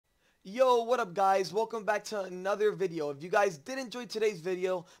Yo, what up guys? Welcome back to another video. If you guys did enjoy today's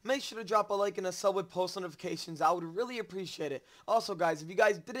video, make sure to drop a like and a sub with post notifications. I would really appreciate it. Also guys, if you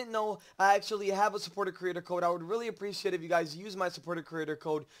guys didn't know, I actually have a supporter creator code. I would really appreciate if you guys use my supporter creator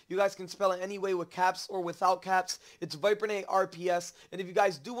code. You guys can spell it any way with caps or without caps. It's ViperNate RPS. And if you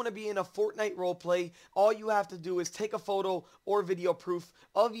guys do want to be in a Fortnite roleplay, all you have to do is take a photo or video proof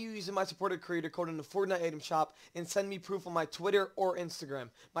of you using my supporter creator code in the Fortnite item shop and send me proof on my Twitter or Instagram.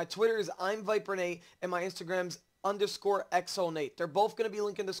 My Twitter is I'm ViperNate and my Instagram's _XONate. They're both going to be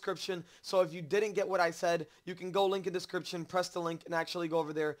linked in description, so if you didn't get what I said, you can go link in description, press the link, and actually go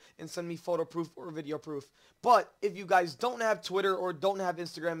over there and send me photo proof or video proof. But if you guys don't have Twitter or don't have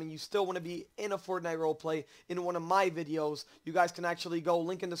Instagram and you still want to be in a Fortnite roleplay in one of my videos, you guys can actually go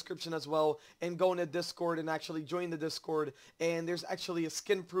link in description as well and go into Discord and actually join the Discord. And there's actually a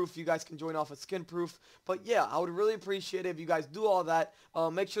skin proof. You guys can join off a skin proof. But yeah, I would really appreciate it if you guys do all that.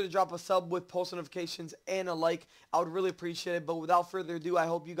 Make sure to drop a sub with post notifications and a like. I would really appreciate it. But without further ado, I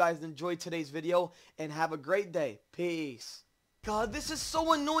hope you guys enjoyed today's video and have a great day. Peace. God, this is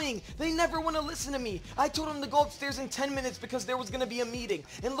so annoying. They never want to listen to me. I told them to go upstairs in 10 minutes because there was going to be a meeting.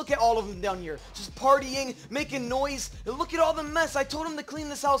 And look at all of them down here. Just partying, making noise. And look at all the mess. I told them to clean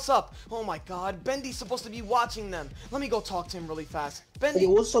this house up. Oh my God. Bendy's supposed to be watching them. Let me go talk to him really fast. Bendy. Hey,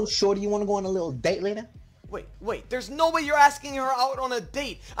 what's so shorty? You want to go on a little date later? Wait. There's no way you're asking her out on a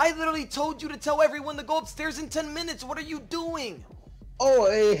date. I literally told you to tell everyone to go upstairs in 10 minutes. What are you doing?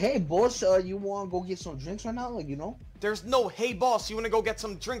 Oh, hey, boss. You want to go get some drinks right now? Like, you know? There's no, hey boss, you want to go get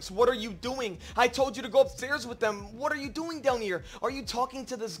some drinks? What are you doing? I told you to go upstairs with them. What are you doing down here? Are you talking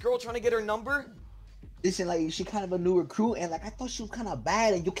to this girl trying to get her number? Listen, like, she kind of a new recruit, and like, I thought she was kind of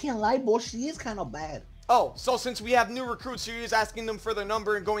bad, and you can't lie, boss. She is kind of bad. Oh, so since we have new recruits, you're just asking them for their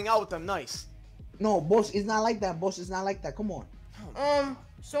number and going out with them. Nice. No, boss, it's not like that, boss. It's not like that. Come on.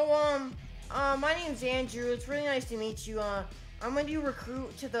 My name's Andrew. It's really nice to meet you. I'm a new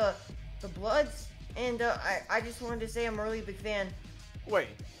recruit to the BLOODS, and I just wanted to say I'm a really big fan. Wait,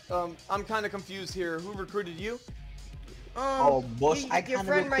 I'm kind of confused here. Who recruited you? Oh, boss, I your kind of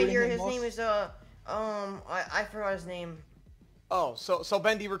friend right here. him, His boss. name is I forgot his name. Oh, so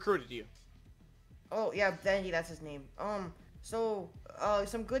Bendy recruited you. Oh yeah, Benji, that's his name.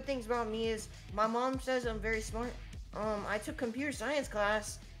 Some good things about me is my mom says I'm very smart. I took computer science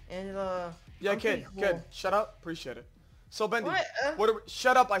class, and Yeah, I'm kid, pretty cool. shut up. Appreciate it. So Bendy, What?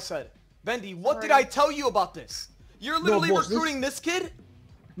 shut up, I said. Bendy, what did Sorry. I tell you about this? You're literally boss, recruiting this kid?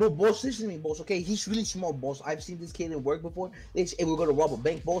 No, boss, listen to me, boss, okay? He's really smart, boss. I've seen this kid at work before. If we're gonna rob a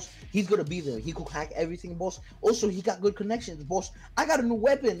bank, boss, he's gonna be there. He could hack everything, boss. Also, he got good connections, boss. I got a new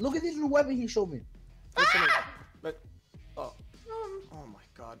weapon. Look at this new weapon he showed me. Listen to me. But, oh my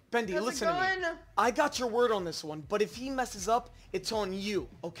God. Bendy, How's it listen to me. going? I got your word on this one, but if he messes up, it's on you,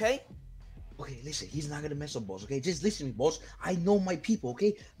 okay? Okay, listen, he's not gonna mess up, boss, okay? Just listen to me, boss. I know my people,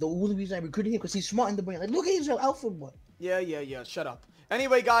 okay? The only reason I recruited him because he's smart in the brain. Like, look at his outfit, boy. Yeah, shut up.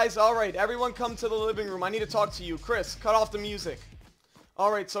 Anyway, guys, alright, everyone come to the living room. I need to talk to you. Chris, cut off the music.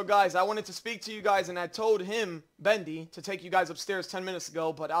 Alright, so guys, I wanted to speak to you guys, and I told him, Bendy, to take you guys upstairs 10 minutes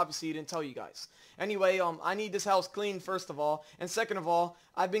ago, but obviously he didn't tell you guys. Anyway, I need this house cleaned, first of all, and second of all,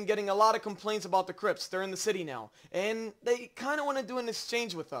 I've been getting a lot of complaints about the CRIPS. They're in the city now, and they kind of want to do an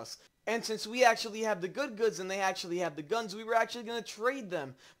exchange with us. And since we actually have the good goods and they actually have the guns, we were actually going to trade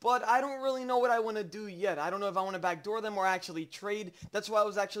them. But I don't really know what I want to do yet. I don't know if I want to backdoor them or actually trade. That's why I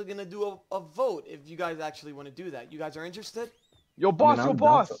was actually going to do a vote if you guys actually want to do that. You guys are interested? Yo, boss, I mean, yo, I'm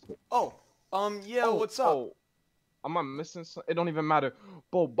boss. down. Oh, Yeah, what's up? Am I missing something? It don't even matter.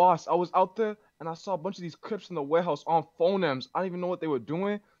 Bro, boss, I was out there and I saw a bunch of these Crips in the warehouse on phonems. I don't even know what they were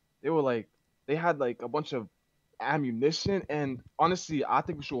doing. They were like, they had like a bunch of ammunition, and honestly, I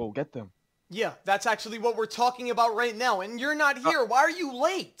think we should go get them. Yeah, that's actually what we're talking about right now, and you're not here. Why are you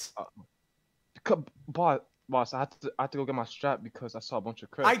late? Boss, I had to go get my strap because I saw a bunch of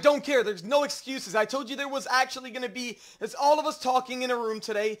Crips. I don't care. There's no excuses. I told you there was actually going to be, it's all of us talking in a room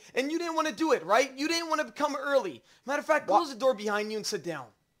today, and you didn't want to do it, right? You didn't want to come early. Matter of fact, close the door behind you and sit down.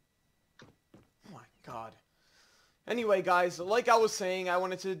 Oh my God. Anyway, guys, like I was saying, I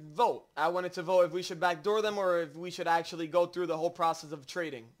wanted to vote. I wanted to vote if we should backdoor them or if we should actually go through the whole process of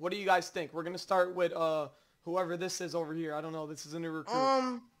trading. What do you guys think? We're going to start with, whoever this is over here. I don't know. This is a new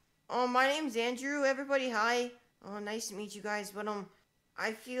recruit. My name's Andrew. Everybody, hi. Nice to meet you guys. But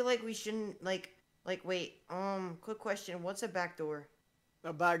I feel like we shouldn't wait. Quick question. What's a backdoor?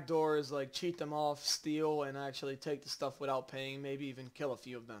 A backdoor is like cheat them off, steal, and actually take the stuff without paying. Maybe even kill a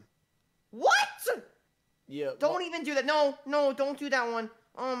few of them. What? Yeah. Don't even do that. No, don't do that one.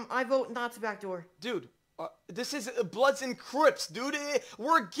 I vote not to backdoor. Dude, This is Bloods and Crips, dude.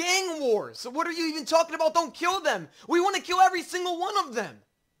 We're gang wars. So what are you even talking about? Don't kill them. We want to kill every single one of them.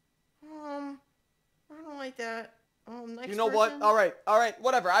 I don't like that. Next You know what? person? All right,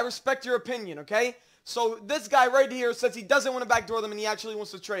 whatever. I respect your opinion, okay? So this guy right here says he doesn't want to backdoor them and he actually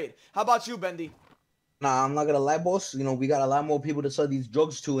wants to trade. How about you, Bendy? Nah, I'm not gonna lie, boss. You know, we got a lot more people to sell these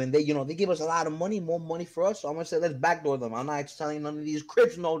drugs to, and they, you know, they give us a lot of money, more money for us. So I'm gonna say let's backdoor them. I'm not telling none of these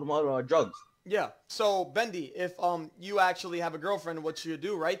Crips no drugs. Yeah. So Bendy, if you actually have a girlfriend, what you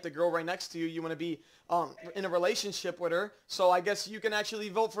do, right? The girl right next to you, you want to be in a relationship with her. So I guess you can actually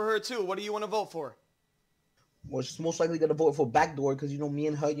vote for her too. What do you want to vote for? Well, she's most likely gonna vote for backdoor because you know me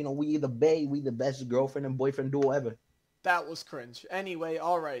and her, you know, we the best girlfriend and boyfriend duo ever. That was cringe. Anyway,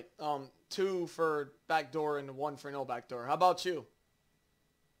 all right. 2 for backdoor and 1 for no backdoor. How about you?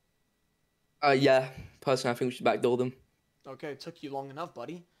 Yeah. Personally, I think we should backdoor them. Okay, it took you long enough,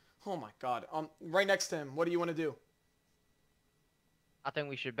 buddy. Oh my god. Right next to him, what do you want to do? I think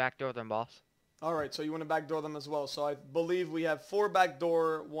we should backdoor them, boss. Alright, so you want to backdoor them as well. So I believe we have 4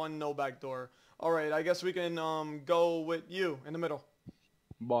 backdoor, 1 no backdoor. Alright, I guess we can go with you in the middle.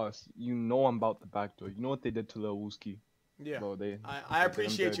 Boss, you know I'm about the backdoor. You know what they did to Lil Wooski? Yeah, Bro, I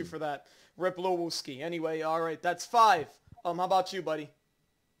appreciate you for that. Rip Lowski. Anyway, alright, that's 5. How about you, buddy?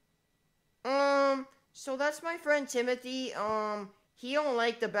 So that's my friend Timothy. He don't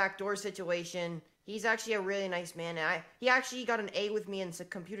like the backdoor situation. He's actually a really nice man. And he actually got an A with me in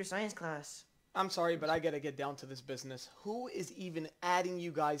computer science class. I'm sorry, but I gotta get down to this business. Who is even adding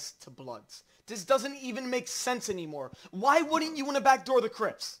you guys to Bloods? This doesn't even make sense anymore. Why wouldn't you want to backdoor the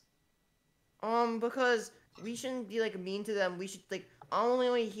Crips? Because we shouldn't be, like, mean to them. We should, like, I'm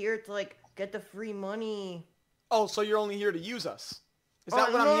only here to, like, get the free money. Oh, so you're only here to use us? Is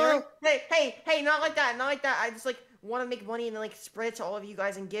that what no, I'm hearing? Hey, not like that, not like that. I just, like, want to make money and then, like, spread it to all of you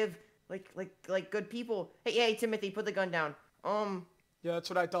guys and give, like good people. Hey, Timothy, put the gun down. Yeah, that's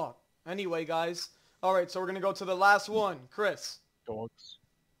what I thought. Anyway, guys. Alright, so we're gonna go to the last one. Chris. Dogs.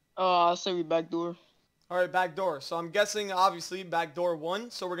 I'll say we backdoor. Alright, backdoor. So I'm guessing, obviously, backdoor 1,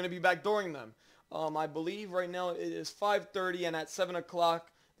 so we're gonna be backdooring them. I believe right now it is 5:30, and at 7 o'clock,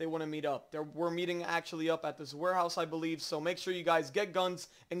 they want to meet up. We're meeting actually up at this warehouse, I believe, so make sure you guys get guns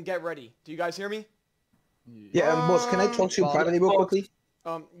and get ready. Do you guys hear me? Yeah, boss, can I talk to you privately real quickly?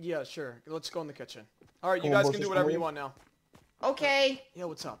 Yeah, sure. Let's go in the kitchen. Alright, you Come on, guys boss, can do just whatever come you in. want now. Okay. Yeah,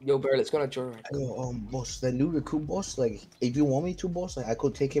 what's up? Yo, bro, let's go on a joyride. Yo, boss, the new recruit, boss, like, if you want me to, boss, like, I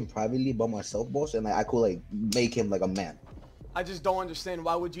could take him privately by myself, boss, and like, I could, like, make him, like, a man. I just don't understand.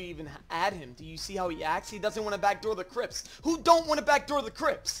 Why would you even add him? Do you see how he acts? He doesn't want to backdoor the Crips. Who don't want to backdoor the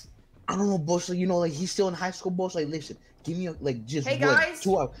Crips? I don't know, boss, like, you know, like, he's still in high school, boss, like, listen, give me, like, just Hey, 1, guys.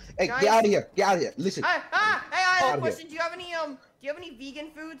 2 hours. Hey, Guys. get out of here, listen. Hey, I have Outta a here. question. Do you have any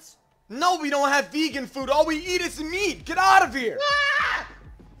vegan foods? No, we don't have vegan food. All we eat is meat. Get out of here. Ah!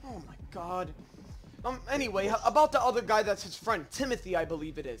 Oh my god. Anyway, about the other guy that's his friend, Timothy, I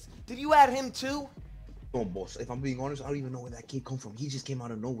believe it is. Did you add him too? No, boss, if I'm being honest, I don't even know where that kid come from. He just came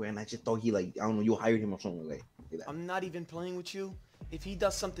out of nowhere, and I just thought he, like, I don't know, you hired him or something like that. I'm not even playing with you. If he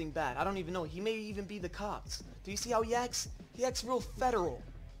does something bad, I don't even know. He may even be the cops. Do you see how he acts? He acts real federal.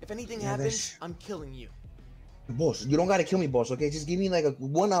 If anything Yeah, happens, I'm killing you. Boss, you don't gotta kill me, boss, okay? Just give me, like, a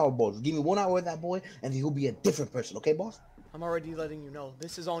 1 hour, boss. Give me 1 hour with that boy, and then he'll be a different person, okay, boss? I'm already letting you know.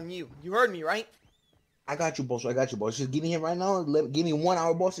 This is on you. You heard me, right? I got you, boss. I got you, boss. Just give me him right now. Give me 1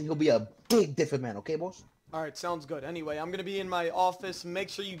 hour, boss, and he'll be a big different man, okay, boss? Alright, sounds good. Anyway, I'm gonna be in my office. Make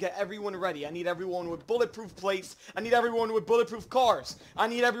sure you get everyone ready. I need everyone with bulletproof plates. I need everyone with bulletproof cars. I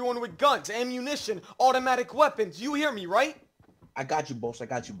need everyone with guns, ammunition, automatic weapons. You hear me, right? I got you, boss. I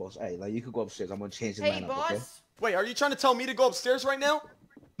got you, boss. Hey, like, you could go upstairs. I'm gonna change the Hey, man up, okay? boss. Wait, are you trying to tell me to go upstairs right now?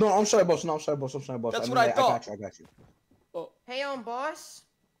 No, I'm sorry, boss. No, I'm sorry, boss. I'm sorry, boss. That's mean, what I like, thought. I got you. Oh, Hey, boss.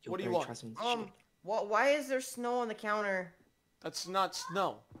 Yo, What do you bro, want? try some shit. Why is there snow on the counter? that's not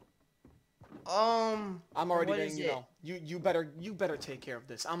snow. I'm I'm already what letting is you it? know. You better take care of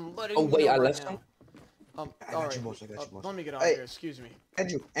this. I'm letting Oh, you wait, know I right left now. some? I got Alright. you, boss. I got you, boss. Let me get out Hey. of here. Excuse me.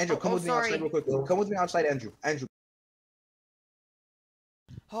 Andrew, come Oh, with me sorry. outside real quick. Come with me outside, Andrew.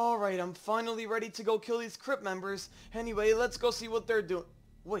 Alright, I'm finally ready to go kill these Crip members. Anyway, let's go see what they're doing.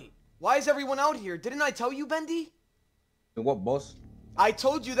 Wait, why is everyone out here? Didn't I tell you, Bendy? What, boss? I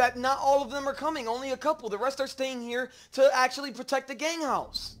told you that not all of them are coming, only a couple. The rest are staying here to actually protect the gang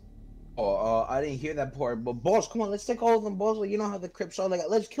house. Oh, I didn't hear that part. But, boss, come on. Let's take all of them, boss. Like, you know how the Crips are. Like,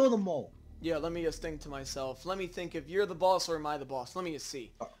 let's kill them all. Yeah, let me just think to myself. Let me think if you're the boss or am I the boss. Let me just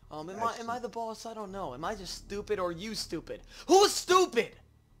see. Am I the boss? I don't know. Am I just stupid or you stupid? Who's stupid?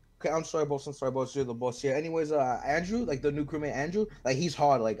 Okay, I'm sorry, boss. I'm sorry, boss. You're the boss here. Anyways, Andrew, like the new crewmate Andrew, like he's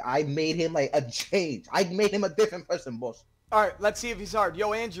hard. Like I made him like a change. I made him a different person, boss. All right, let's see if he's hard.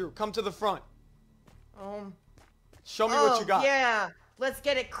 Yo, Andrew, come to the front. Show me Oh, what you got. yeah. Let's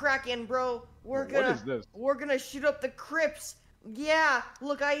get it cracking, bro. We're What gonna is this? We're gonna shoot up the Crips. Yeah.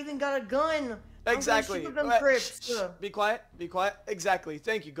 Look, I even got a gun. Exactly. I'm gonna shoot up them Crips. Shh, shh. Be quiet. Be quiet. Exactly.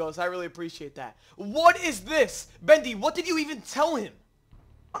 Thank you, Ghost. I really appreciate that. What is this? Bendy, what did you even tell him?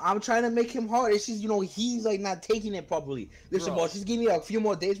 I'm trying to make him hard. It's just, he's like not taking it properly. Listen, Bro. boss, just give me a few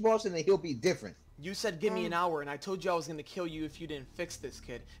more days, boss, and then he'll be different. You said give me an hour, and I told you I was going to kill you if you didn't fix this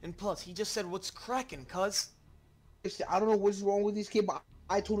kid. And plus, he just said what's cracking, cuz. Listen, I don't know what's wrong with this kid, but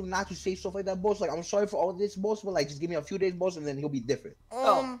I told him not to say stuff like that, boss. Like, I'm sorry for all this, boss, but like, just give me a few days, boss, and then he'll be different.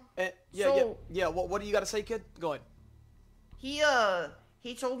 Yeah. What do you got to say, kid? Go ahead.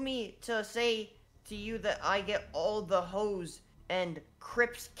 He told me to say to you that I get all the hoes and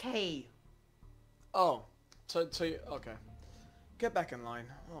Crips K. Oh, so okay. Get back in line.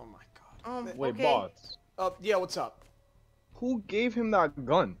 Oh my god. Wait, okay. boss. Yeah, what's up? Who gave him that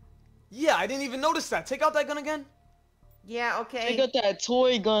gun? Yeah, I didn't even notice that. Take out that gun again. Yeah, okay. They got that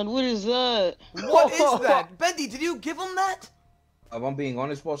toy gun. What is that? What is that? Bendy, did you give him that? If I'm being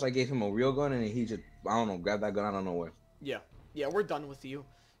honest, boss, I gave him a real gun, and he just, I don't know, grabbed that gun out of nowhere. Yeah, we're done with you.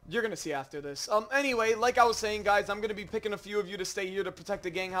 You're gonna see after this. Anyway, like I was saying, guys, I'm gonna be picking a few of you to stay here to protect the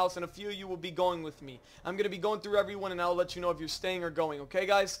gang house, and a few of you will be going with me. I'm gonna be going through everyone, and I'll let you know if you're staying or going, okay,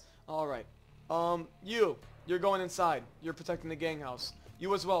 guys? Alright. You're going inside. You're protecting the gang house.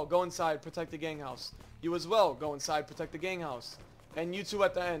 You as well, go inside, protect the gang house. You as well, go inside, protect the gang house. And you two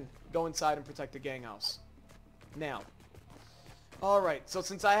at the end, go inside and protect the gang house. Now. Alright, so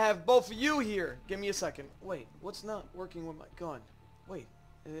since I have both of you here, give me a second. Wait, what's not working with my gun? Wait,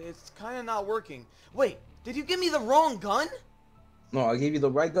 it's kind of not working. Wait, did you give me the wrong gun? No, I gave you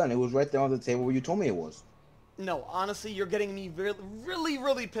the right gun. It was right there on the table where you told me it was. No, honestly, you're getting me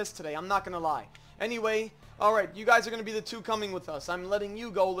really pissed today. I'm not gonna lie. Anyway, alright, you guys are gonna be the two coming with us. I'm letting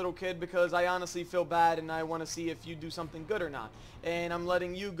you go, little kid, because I honestly feel bad and I want to see if you do something good or not. And I'm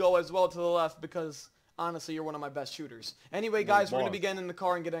letting you go as well to the left because, honestly, you're one of my best shooters. Anyway, guys, we're gonna be getting in the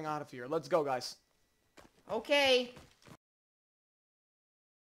car and getting out of here. Let's go, guys. Okay.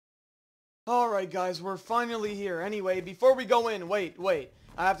 Alright, guys, we're finally here. Anyway, before we go in, wait.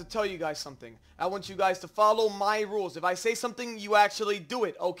 I have to tell you guys something. I want you guys to follow my rules. If I say something, you actually do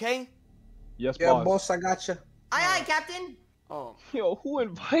it, okay? Yes, Yeah, boss. boss, I gotcha. Aye, Captain. Oh, Yo, who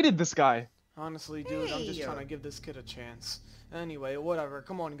invited this guy? honestly, dude, I'm just Hey. trying to give this kid a chance. Anyway, whatever.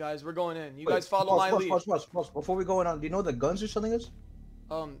 Come on, guys, we're going in. You guys follow my lead. Boss, before we go in, do you know the guns you're selling us?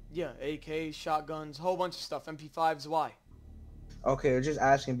 Yeah, AKs, shotguns, whole bunch of stuff. MP5s, why? Okay, I'm just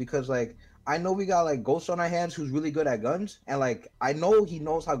asking because, like, I know we got, like, Ghost on our hands who's really good at guns, and, like, I know he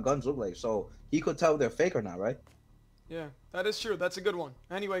knows how guns look like, so he could tell if they're fake or not, right? Yeah, that is true. That's a good one.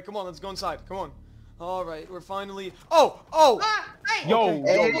 Anyway, come on, let's go inside. Come on. Alright, we're finally... Oh! Hey. Yo,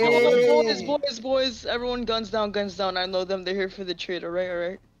 Hey. Boys, everyone guns down. I know them. They're here for the trade,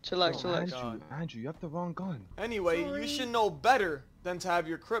 alright? Chillax. Oh my Andrew, God. Andrew, you have the wrong gun. Anyway, Sorry. you should know better than to have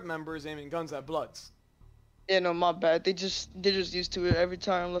your Crip members aiming guns at Bloods. Yeah, no, my bad. They're just used to it every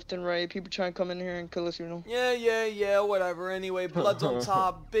time, left and right. People try and come in here and kill us, Yeah, whatever. Anyway, Bloods on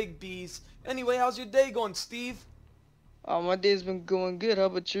top, big B's. Anyway, how's your day going, Steve? My day's been going good. How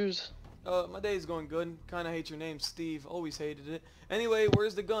about yours? My day's going good. Kinda hate your name, Steve. Always hated it. Anyway,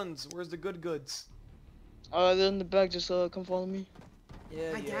 where's the guns? Where's the good goods? They're in the back. Just come follow me.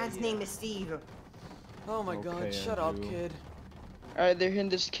 Yeah, My dad's name is Steve. Oh my God, Okay, shut up, Andrew. kid. Alright, they're in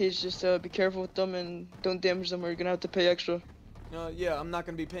this case. Just be careful with them and don't damage them, or you're gonna have to pay extra. Yeah, I'm not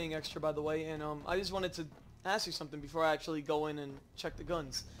gonna be paying extra, by the way, and I just wanted to ask you something before I actually go in and check the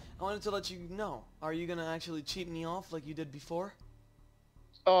guns. I wanted to let you know, are you gonna actually cheat me off like you did before?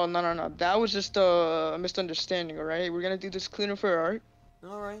 Oh no. That was just a misunderstanding. Alright, we're gonna do this cleaner for her.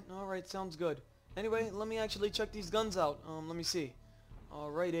 Alright. Alright, sounds good. Anyway, let me actually check these guns out. Let me see.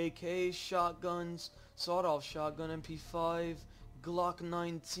 Alright, AKs, shotguns, sawed-off shotgun, MP5, Glock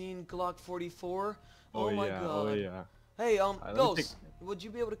 19, Glock 44. Oh my God. Oh yeah. Hey, let me Ghost, would you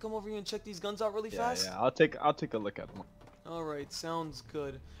be able to come over here and check these guns out really fast? Yeah. I'll take a look at them. Alright, sounds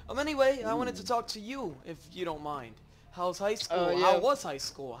good. Anyway, I wanted to talk to you, if you don't mind. How's high school? Yeah. How was high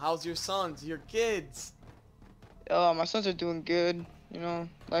school? How's your sons, your kids? My sons are doing good.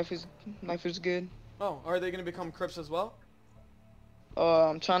 Life is good. Oh, are they gonna become Crips as well?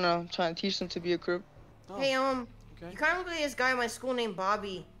 I'm trying to teach them to be a Crip. Oh, Hey, okay. you kind of look like this guy in my school named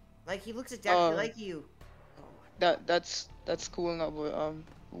Bobby. Like, he looks exactly like you. That's cool enough,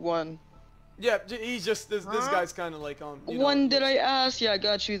 but Yeah, he's just this guy's kind of like you know, When did I ask? Yeah, I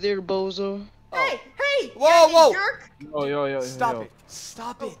got you there, bozo. Hey, hey! Whoa, you whoa! Jerk! Yo. Stop it!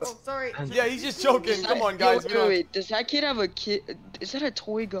 Stop it! Oh, sorry. Yeah, he's just joking. Come on, guys. Yo, wait, does that kid have a kid? Is that a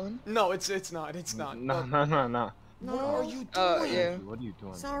toy gun? No, it's not. It's not. Nah. What are you doing? Yeah. What are you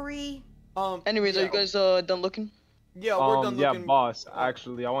doing? Sorry. Anyways, yeah. are you guys done looking? Yeah, we're done Yeah, looking. boss.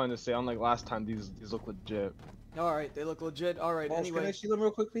 Actually, I wanted to say, unlike last time, these look legit. All right, they look legit. All right. Boss, can I Anyway, see them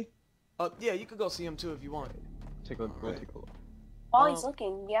real quickly? yeah, you could go see him too if you want. Take a look. Go take a look. While he's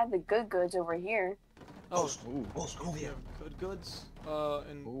looking, we have the good goods over here. Oh, Boss, come over yeah, here. good goods.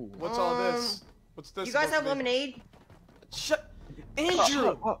 And Ooh. what's all this? What's this? You guys supposed have to be? lemonade? Shut,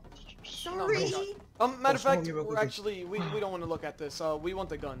 Andrew. Sorry. Matter of fact, here real we're quick. actually we don't want to look at this. We want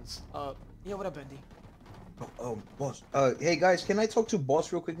the guns. Yeah, what up, Bendy? Boss. Hey guys, can I talk to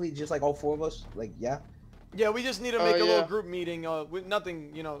boss real quickly? Just like all four of us? Like, yeah. Yeah, we just need to make a yeah. little group meeting. With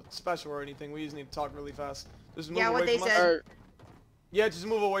nothing, you know, special or anything. We just need to talk really fast. Just move Yeah, away what they from us. said. Yeah, just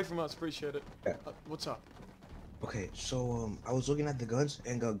move away from us. Appreciate it. Yeah. What's up? Okay, so I was looking at the guns,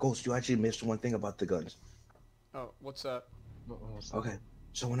 and Ghost, you actually missed one thing about the guns. Oh, what's that? Okay,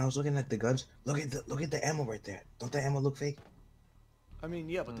 so when I was looking at the guns, look at the ammo right there. Don't the ammo look fake? I mean,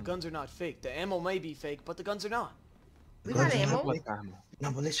 yeah, but the guns are not fake. The ammo may be fake, but the guns are not. We Guns got are not ammo? fake.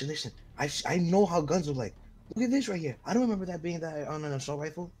 No, but listen. I know how guns look like. Look at this right here. I don't remember that being that on an assault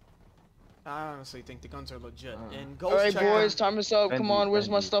rifle. I honestly think the guns are legit. And Ghost Alright, check boys, them. time is up. Come on, where's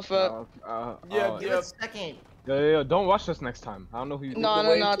my stuff at? Yeah, Give us a second. Yeah. Don't watch this next time. I don't know who you. No,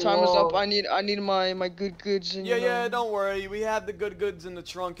 time is up. I need my good goods. And, Yeah, don't worry. We have the good goods in the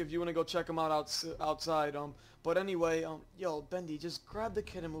trunk if you want to go check them out outside. But anyway, yo, Bendy, just grab the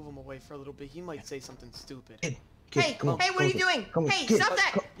kid and move him away for a little bit. He might say something stupid. Kid, Hey, come on, hey, what are you come doing? on, Hey, kid, stop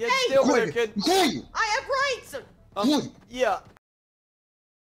that! Yeah, Hey, stay over there, kid. Quiet. I have rights! Yeah.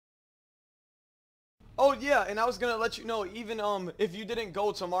 Oh yeah, and I was gonna let you know, even if you didn't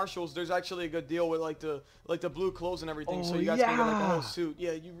go to Marshall's, there's actually a good deal with like the blue clothes and everything, so you guys can get like a whole suit.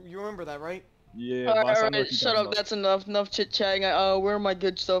 Yeah, you remember that, right? Yeah, boss, I know what Alright, you're shut talking up. about. That's enough chit chatting. Where are my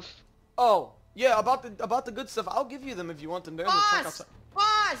good stuff? Oh yeah, about the good stuff. I'll give you them if you want them. They're in the trunk Boss! outside.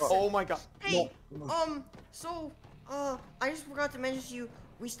 Boss! Oh my god. Hey, so, I just forgot to mention to you,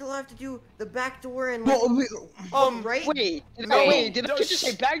 we still have to do the back door and like, right? Wait, No, did I just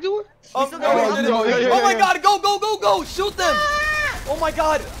say back door? No, still you got didn't. one. Oh my god, go! Shoot them! Oh my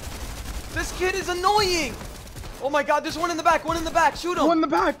god, this kid is annoying. Oh my god, there's one in the back. Shoot him. One in the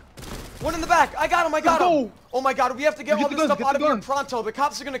back. One in the back. I got him. Let's go. Oh my god, we have to get Get all the this guns, stuff get out the of here guns. pronto. The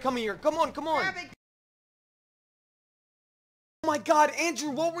cops are gonna come here. Come on. Grab it. Oh my god, Andrew,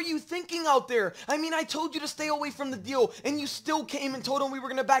 what were you thinking out there? I mean, I told you to stay away from the deal, and you still came and told them we were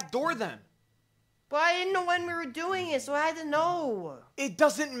gonna backdoor them. But I didn't know when we were doing it, so I had to know. It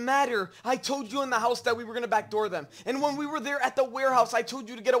doesn't matter. I told you in the house that we were gonna backdoor them. And when we were there at the warehouse, I told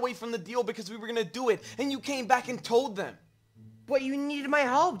you to get away from the deal because we were gonna do it. And you came back and told them. But you needed my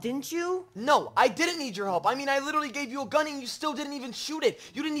help, didn't you? No, I didn't need your help. I mean, I literally gave you a gun and you still didn't even shoot it.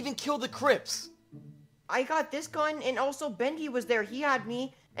 You didn't even kill the Crips. I got this gun, and also Bendy was there. He had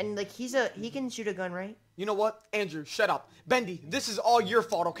me, and like he can shoot a gun, right? You know what? Andrew, shut up. Bendy, this is all your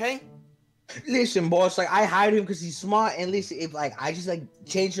fault, okay? Listen, boss, like I hired him because he's smart, and listen, if like I just like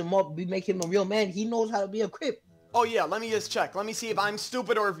change him up, we make him a real man, he knows how to be a Crip. Oh yeah, let me just check. Let me see if I'm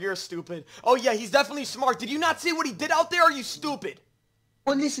stupid or if you're stupid. Oh yeah, he's definitely smart. Did you not see what he did out there? Are you stupid?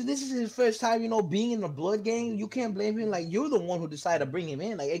 Well, listen, this is his first time, you know, being in the blood gang. You can't blame him. Like, you're the one who decided to bring him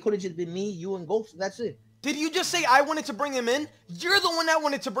in. Like, it could have just been me, you, and Ghost. That's it. Did you just say I wanted to bring him in? You're the one that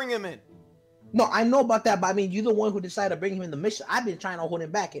wanted to bring him in. No, I know about that, but I mean, you're the one who decided to bring him in the mission. I've been trying to hold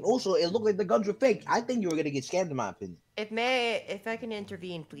him back, and also, it looked like the guns were fake. I think you were gonna get scammed, in my opinion. If I can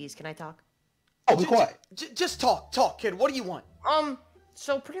intervene, please, can I talk? Oh, be quiet. Just talk, kid. What do you want?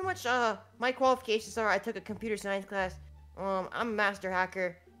 So pretty much, my qualifications are I took a computer science class. I'm a master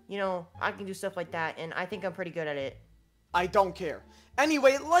hacker. You know, I can do stuff like that, and I think I'm pretty good at it. I don't care.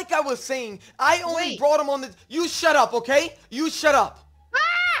 Anyway, like I was saying, I only Wait. brought him on the... You shut up, okay? You shut up.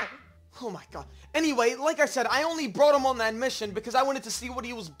 Ah! Oh my god. Anyway, like I said, I only brought him on that mission because I wanted to see what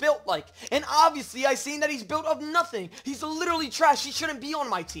he was built like. And obviously, I seen that he's built of nothing. He's literally trash. He shouldn't be on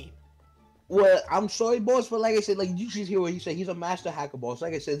my team. Well, I'm sorry, boss, but like I said, like you just hear what he said. He's a master hacker, boss.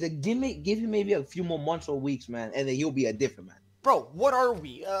 Like I said, give him maybe a few more months or weeks, man, and then he'll be a different man. Bro, what are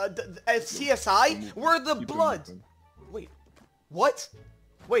we? CSI? We're the Bloods. Wait, what?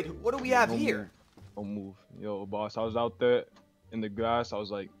 Wait, what do we have here? Don't move. Yo, boss, I was out there in the grass. I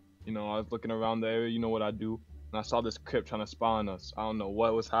was like, you know, I was looking around the area. You know what I do. And I saw this Crip trying to spy on us. I don't know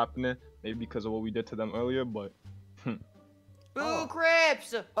what was happening. Maybe because of what we did to them earlier, but... Boo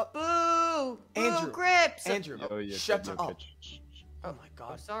Crips! Boo! Andrew, Boo Crips! Andrew, Yo, yeah, shut yo, up. kid, Oh my Oh,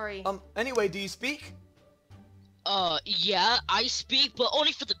 God. sorry. Anyway, do you speak? Yeah, I speak, but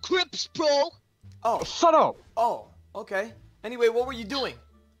only for the Crips, bro. Oh, Shut up! oh, okay. Anyway, what were you doing?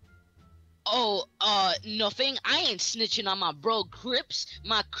 Oh, nothing. I ain't snitching on my bro Crips,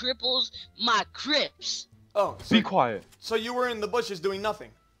 my cripples, my Crips. Oh, so, Be quiet. so you were in the bushes doing nothing.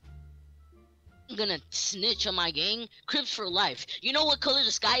 I'm gonna snitch on my gang. Crips for life. You know what color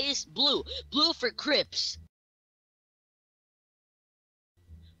the sky is? Blue. Blue for Crips.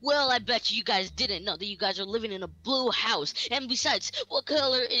 Well, I bet you guys didn't know that you guys are living in a blue house. And besides, what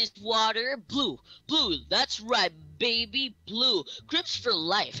color is water? Blue. Blue. That's right, baby. Blue. Crips for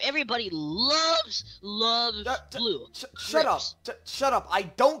life. Everybody loves blue. Shut up. Crips. Shut up. I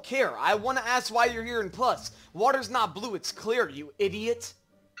don't care. I want to ask why you're here in Plus. Water's not blue. It's clear, you idiot.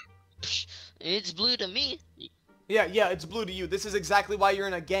 Psh, it's blue to me. Yeah, it's blue to you. This is exactly why you're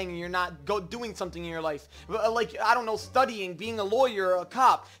in a gang and you're not doing something in your life. Like, I don't know, studying, being a lawyer, a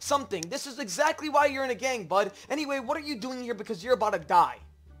cop, something. This is exactly why you're in a gang, bud. Anyway, what are you doing here because you're about to die?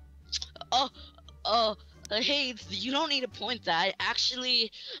 Hey, you don't need to point that. Actually,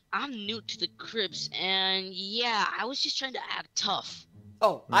 I'm new to the Crips, and yeah, I was just trying to act tough.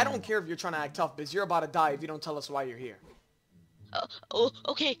 Oh, I don't care if you're trying to act tough, because you're about to die if you don't tell us why you're here.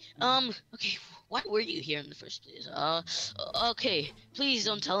 Okay, okay, why were you here in the first place? Okay, please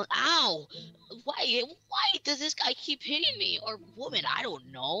don't tell him. Ow! Why does this guy keep hitting me? Or woman, I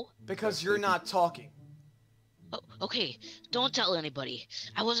don't know. Because you're not talking. Oh, okay, don't tell anybody.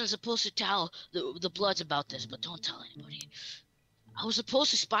 I wasn't supposed to tell the Bloods about this, but don't tell anybody. I was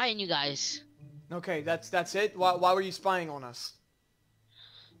supposed to spy on you guys. Okay, that's it? Why were you spying on us?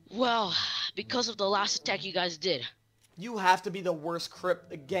 Well, because of the last attack you guys did. You have to be the worst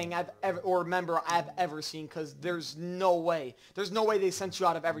Crip gang I've ever, or member I've ever seen, because there's no way. There's no way they sent you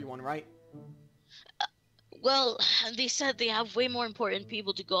out of everyone, right? Well, they said they have way more important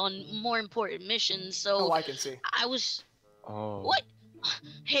people to go on more important missions, so... Oh, I can see. I was... Oh. What?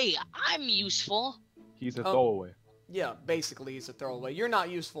 Hey, I'm useful. He's a throwaway. Yeah, basically he's a throwaway. You're not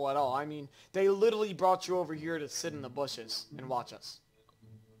useful at all. I mean, they literally brought you over here to sit in the bushes and watch us.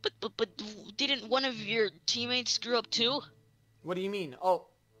 But didn't one of your teammates screw up too? What do you mean? Oh,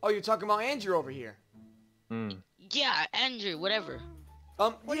 you're talking about Andrew over here. Yeah, Andrew, whatever.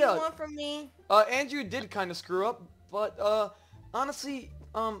 What do you want from me? Andrew did kind of screw up, but honestly,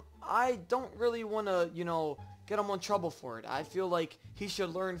 I don't really want to, you know, get him in trouble for it. I feel like he should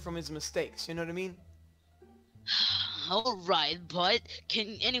learn from his mistakes. You know what I mean? All right, but can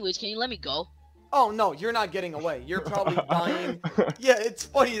you let me go? Oh, no, you're not getting away. You're probably dying. Yeah, it's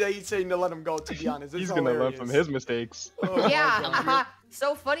funny that he's saying to let him go, to be honest. It's He's gonna learn from his mistakes. Oh, Yeah,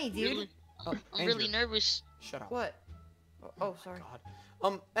 so funny, dude. Really, I'm really nervous. Shut up. What? Oh, sorry.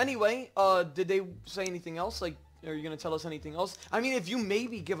 God. Anyway, did they say anything else? Like, are you gonna tell us anything else? I mean, if you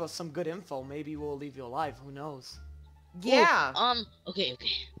maybe give us some good info, maybe we'll leave you alive. Who knows? Yeah. Okay.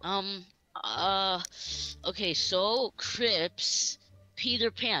 Okay, so Crips pee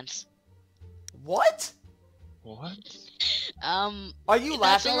their pants. What? What? Are you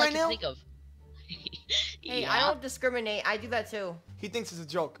laughing right now? Hey, Yeah. I don't discriminate. I do that too. He thinks it's a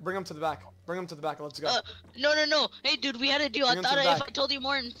joke. Bring him to the back. Bring him to the back. Let's go. No. Hey, dude, we had a deal. I Bring him to thought the if back. I told you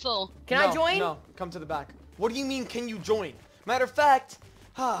more info. Can I join? No, come to the back. What do you mean, can you join? Matter of fact,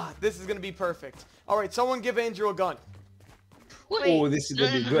 this is gonna be perfect. All right, someone give Andrew a gun. Oh, this is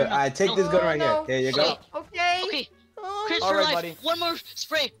gonna be good. I take this gun right here. There you go. Okay. Okay. Crips All for right, life. buddy. One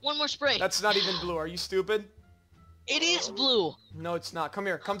more spray. That's not even blue. Are you stupid? It is blue. No, it's not. Come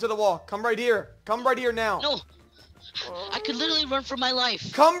here. Come to the wall. Come right here. Come right here now. No. I could literally run for my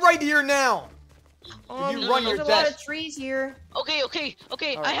life. Come right here now. If you run, you're There's a lot dead. of trees here. Okay. All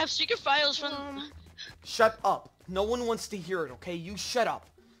I right. have secret files from... Shut up. No one wants to hear it, okay? You shut up.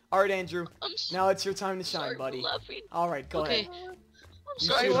 All right, Andrew. Now it's your time to shine, sorry buddy. for laughing. All right, go Okay. ahead. I'm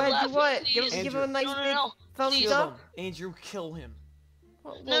sorry shoot for him. Do laughing. what? Please. Give him a nice big No. thumbs Kill up. him. Andrew, kill him.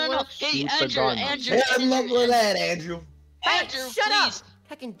 No. Hey, Shoot the Andrew, gun. Andrew. Yeah, I love that, Andrew. Hey, Andrew, shut please.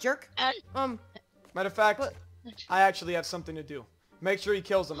 up! Heckin' jerk. And Matter of fact, What? I actually have something to do. Make sure he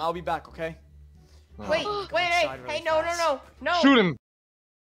kills him. I'll be back, okay? Wait, inside really hey, no. Shoot him!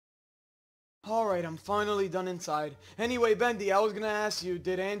 Alright, I'm finally done inside. Anyway, Bendy, I was gonna ask you,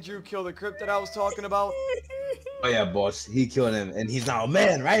 did Andrew kill the Crip that I was talking about? Oh yeah, boss. He killed him, and he's now a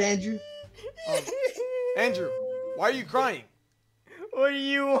man, right, Andrew? Andrew, why are you crying? What do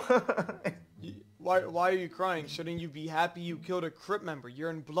you want? Why are you crying? Shouldn't you be happy you killed a Crip member?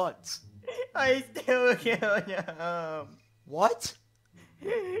 You're in Bloods. I still killed him. What?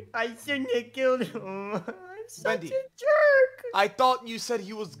 I shouldn't have killed him. I'm such Bendy. a jerk. I thought you said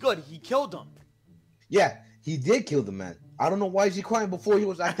he was good. He killed him. Yeah, he did kill the man. I don't know why is he crying before he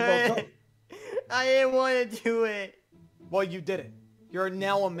was acting all tough. I didn't want to do it. Well, you did it. You're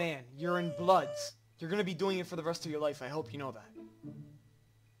now a man. You're in Bloods. You're gonna be doing it for the rest of your life. I hope you know that.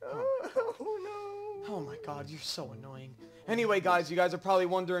 Oh no. Oh my god, you're so annoying. Anyway, guys, you guys are probably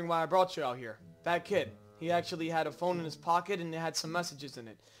wondering why I brought you out here. That kid, he actually had a phone in his pocket and it had some messages in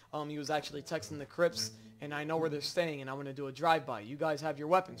it. He was actually texting the Crips, and I know where they're staying, and I'm gonna do a drive-by. You guys have your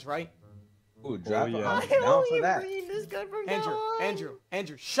weapons, right? Ooh, drive yeah. I'm I down only for that. bring this gun from now on.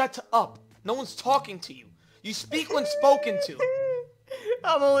 Andrew, shut up. No one's talking to you. You speak when spoken to.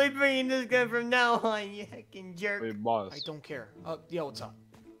 I'm only bringing this gun from now on, you heckin' jerk. Wait, boss. I don't care. Yeah, what's up?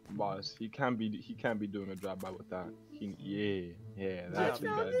 Boss, he can't be doing a drive-by with that. Yeah, that's what you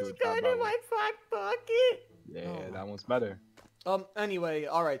Found gotta do this a gun drive-by in my with. back pocket. Yeah, Oh. that one's better. Anyway,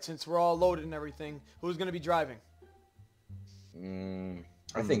 alright, since we're all loaded and everything, who's gonna be driving?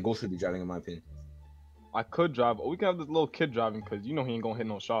 I think Ghost should be driving in my opinion. I could drive, or we can have this little kid driving, because you know he ain't gonna hit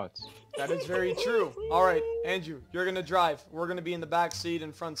no shots. That is very true. Alright, Andrew, you're gonna drive. We're gonna be in the back seat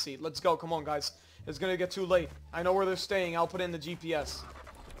and front seat. Let's go, come on, guys. It's gonna get too late. I know where they're staying. I'll put in the GPS.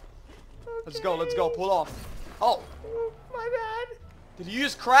 Let's go, pull off. Oh, My bad. did you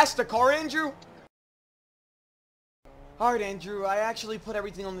just crash the car, Andrew? Alright, Andrew, I actually put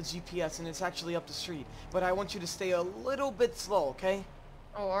everything on the GPS and it's actually up the street. But I want you to stay a little bit slow, okay?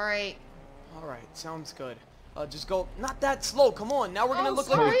 Oh, alright. Alright, sounds good. Just go, not that slow, come on. Now we're gonna Oh, look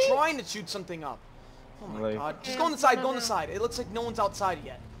like sorry. we're trying to shoot something up. Oh my Like- god. Just Yeah, go on the side, no, go on the no. side. It looks like no one's outside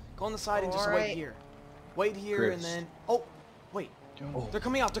yet. Go on the side and just wait Alright. here. Wait here and Chris. then... Oh, wait. Oh. They're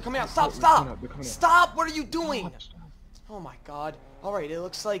coming out, Stop, They're stop! coming out. Stop! What are you doing? Oh my god. Alright, it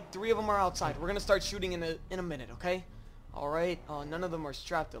looks like 3 of them are outside. We're gonna start shooting in a minute, okay? Alright, none of them are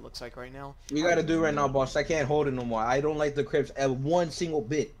strapped, it looks like right now. We gotta do it right now, boss. I can't hold it no more. I don't like the Crips at one single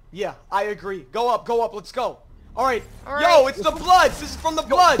bit. Yeah, I agree. Go up, let's go. Alright, Alright. yo, it's the Bloods! This is from the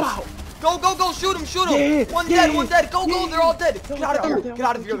Bloods! Go, shoot him! Yeah, One yeah, dead, go, yeah, they're all dead! yeah. Get out of here, Get get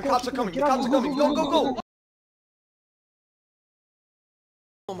out of here, the cops are coming, go!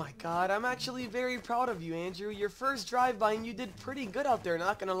 Oh my god, I'm actually very proud of you, Andrew. Your first drive-by and you did pretty good out there,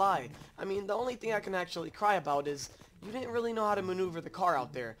 not gonna lie. I mean, the only thing I can actually cry about is you didn't really know how to maneuver the car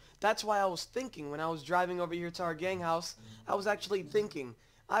out there. That's why I was thinking when I was driving over here to our gang house, I was actually thinking,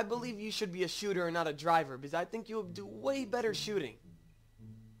 I believe you should be a shooter and not a driver, because I think you would do way better shooting.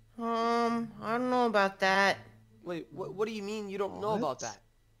 I don't know about that. Wait, what do you mean you don't know about that?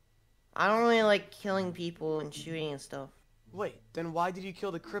 I don't really like killing people and shooting and stuff. Wait, then why did you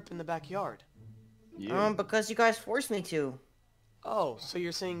kill the Crip in the backyard? Yeah. Because you guys forced me to. Oh, so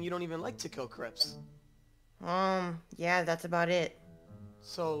you're saying you don't even like to kill Crips? Yeah, that's about it.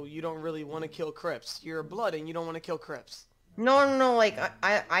 So you don't really want to kill Crips. You're a Blood and you don't want to kill Crips. No, like,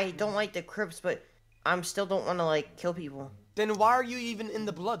 I don't like the Crips, but I still don't want to, like, kill people. Then why are you even in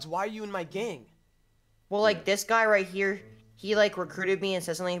the Bloods? Why are you in my gang? Well, like, this guy right here, he, like, recruited me and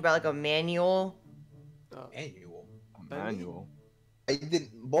said something about, like, a manual. Manual. Manual.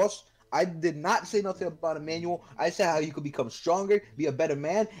 I did not say nothing about a manual. I said how you could become stronger, be a better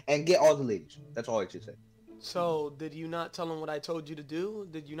man, and get all the ladies. That's all I should say. So, did you not tell him what I told you to do?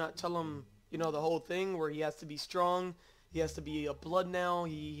 Did you not tell him, you know, the whole thing where he has to be strong, he has to be a Blood now,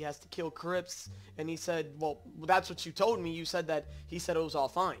 he has to kill Crips, and he said, well, that's what you told me. You said that he said it was all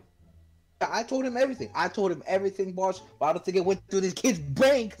fine. I told him everything. Boss. But I don't think it went through this kid's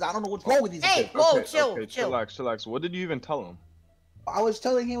brain because I don't know what's wrong with these Hey, kids. whoa, Okay, chill. chillax. What did you even tell him? I was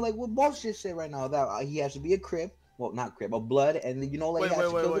telling him like what boss just said right now that he has to be a Crip. Well, not Crip, a Blood, and you know like he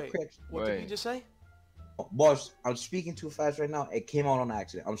has to kill the Crips. What did you just say? Boss, I'm speaking too fast right now. It came out on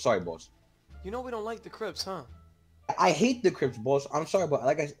accident. I'm sorry, boss. You know we don't like the Crips, huh? I hate the Crips, boss. I'm sorry, but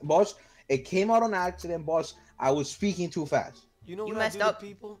like I said, boss, it came out on accident, boss. I was speaking too fast. You know You what I messed do up. to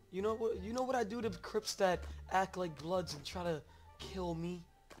people? You know what I do to Crips that act like Bloods and try to kill me?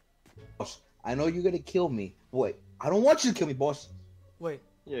 Boss, I know you're gonna kill me. Wait, I don't want you to kill me, boss. Wait.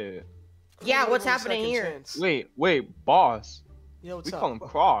 Yeah. Yeah, Give what's him a happening second here? chance. Wait, boss. Yeah, what's We up? call him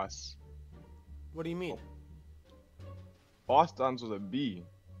Cross. What do you mean? Boss stands with a B.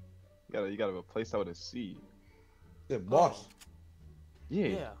 You gotta replace that with a C. Said boss. Yeah,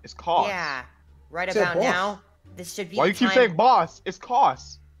 Yeah. it's cost. Yeah, right Said about boss. now, this should be Why the you keep time- saying boss? It's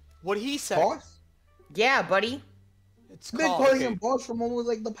cost. What he said. Boss? Yeah, buddy. It's I've been cost. calling him boss for almost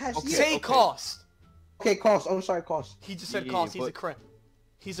like the past Okay. year. Say Okay. cost. Okay, cost. I'm sorry, cost. He just said Yeah, cost. He's a but- Crip.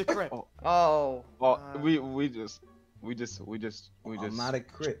 He's a Crip. Oh, Oh. we just. I'm not a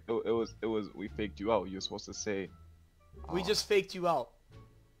Crip. It was. We faked you out. You're supposed to say. We just faked you out.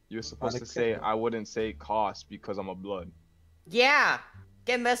 You're supposed a to say Crip. I wouldn't say cost because I'm a Blood. Yeah.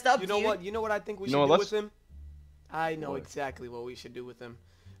 Get messed up, You know dude. what? You know what I think we You should know do what, with him? I know What? exactly what we should do with him.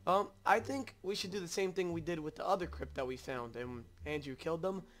 I think we should do the same thing we did with the other crypt that we found, and Andrew killed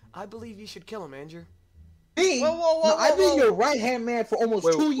them. I believe you should kill him, Andrew. Me? Whoa, whoa, whoa, No, whoa, I've been whoa. your right-hand man for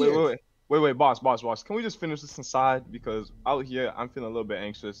almost 2 years. Wait, boss. Can we just finish this inside? Because out here, I'm feeling a little bit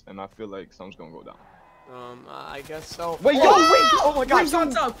anxious, and I feel like something's gonna go down. I guess so. Wait, oh, yo! wait! Oh my God! Crips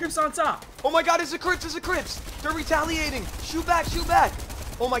on top! Crips on top! Oh my God! It's a Crips! It's a Crips! They're retaliating! Shoot back! Shoot back!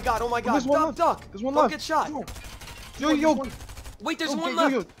 Oh my God! Oh my God! There's one Duck! left. Duck! There's one Don't left. get shot! Yo! Wait! There's Yo, one yo,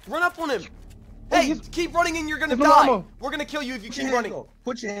 left! yo. Run up on him! Oh, Hey! he's- Keep running and you're gonna There's no die! ammo. We're gonna kill you if you Put keep your hands running! up.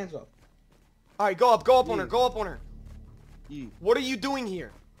 Put your hands up. Alright, go up on her! Yeah. Go up on her! Yeah. What are you doing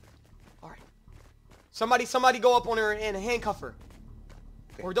here? Alright. Somebody go up on her and handcuff her.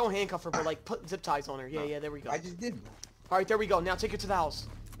 Okay. Or don't handcuff her, but like put zip ties on her. Yeah, there we go. I just did. Alright, there we go. Now take her to the house.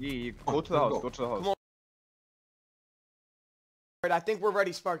 Yeah. Go to the house. Go to the house. Come on. Alright, I think we're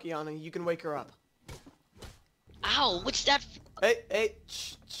ready, Sparkiana. You can wake her up. Ow, what's that? Hey,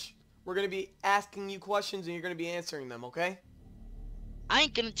 shh. We're gonna be asking you questions and you're gonna be answering them, okay? I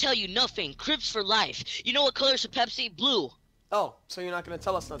ain't gonna tell you nothing. Crips for life. You know what color is a Pepsi? Blue. Oh, so you're not gonna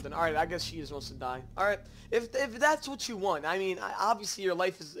tell us nothing. Alright, I guess she just wants to die. Alright, if that's what you want, I mean, obviously your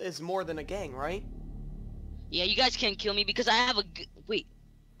life is more than a gang, right? Yeah, you guys can't kill me because I have a wait.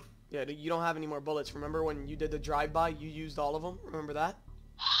 Yeah, you don't have any more bullets. Remember when you did the drive-by, you used all of them? Remember that?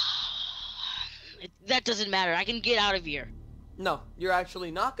 That doesn't matter. I can get out of here. No, you're actually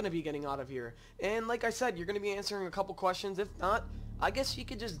not going to be getting out of here. And like I said, you're going to be answering a couple questions. If not, I guess you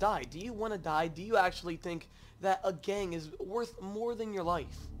could just die. Do you want to die? Do you actually think that a gang is worth more than your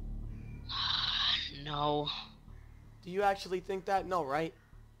life? No. Do you actually think that? No, right?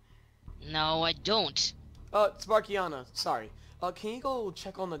 No, I don't. Sparkiana, sorry. Can you go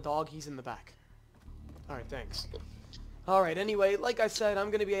check on the dog? He's in the back. Alright, thanks. Alright, anyway, like I said, I'm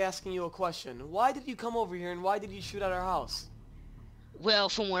going to be asking you a question. Why did you come over here and why did you shoot at our house? Well,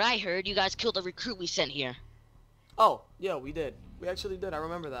 from what I heard, you guys killed a recruit we sent here. Oh, yeah, we did. We actually did. I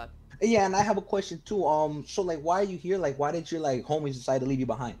remember that. Yeah, and I have a question too. So like, why are you here? Like, why did your like homies decide to leave you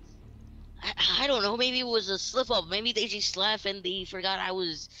behind? I don't know. Maybe it was a slip up. Maybe they just left and they forgot I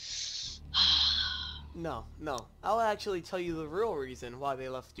was. No. I'll actually tell you the real reason why they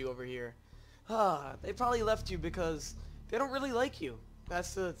left you over here. They probably left you because they don't really like you.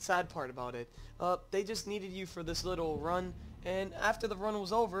 That's the sad part about it. They just needed you for this little run, and after the run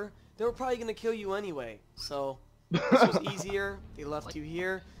was over, they were probably gonna kill you anyway. So, this was easier. They left you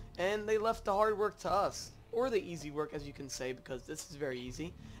here, and they left the hard work to us. Or the easy work, as you can say, because this is very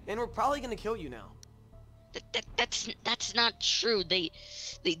easy. And we're probably gonna kill you now. That's not true. They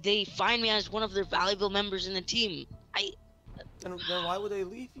find me as one of their valuable members in the team. Then why would they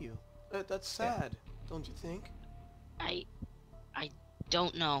leave you? That's sad, don't you think? I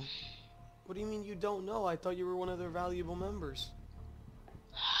don't know. What do you mean you don't know? I thought you were one of their valuable members.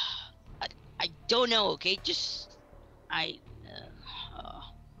 I don't know. Okay,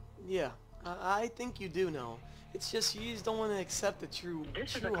 Yeah, I think you do know. It's just you just don't want to accept the true.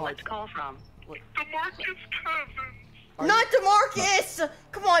 This is true a collect call from. What? DeMarcus Cousins. Not DeMarcus!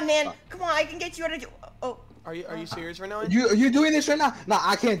 Come on, man. Come on, I can get you out of. Oh. Are you serious right now? You doing this right now? Nah,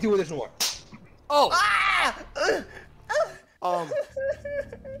 I can't deal with this no more. Oh. Ah! Oh.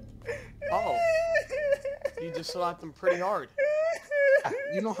 You just slapped him pretty hard.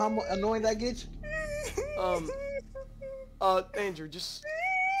 You know how annoying that gets? Andrew, just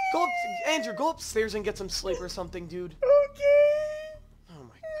go up. Andrew, go upstairs and get some sleep or something, dude. Okay. Oh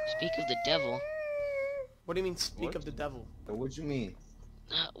my God. speak of the devil. What do you mean, speak What? of the devil? What you mean?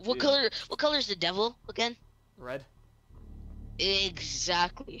 What color? What color is the devil again? Red.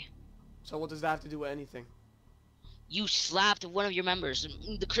 Exactly. So what does that have to do with anything? You slapped one of your members.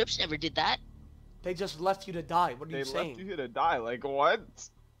 The Crips never did that. They just left you to die. What are They you saying? left you here to die. Like what?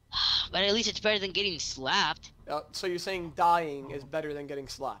 But at least it's better than getting slapped. So you're saying dying is better than getting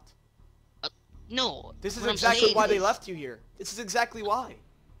slapped? No. This is what I'm exactly saying why they is- left you here. This is exactly why.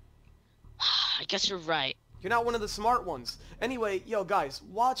 I guess you're right. You're not one of the smart ones. Anyway, yo, guys,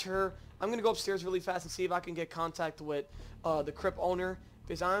 watch her. I'm going to go upstairs really fast and see if I can get contact with the Crip owner.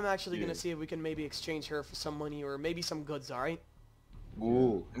 Because I'm actually going to see if we can maybe exchange her for some money or maybe some goods, alright?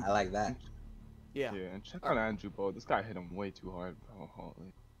 Ooh, I like that. Yeah. Yeah, and check out Andrew, bro. This guy hit him way too hard, bro.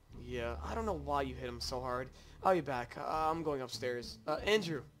 Holy. Yeah, I don't know why you hit him so hard. I'll be back. I'm going upstairs.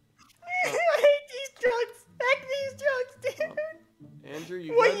 Andrew. I hate these drugs. Heck these drugs, dude. Andrew,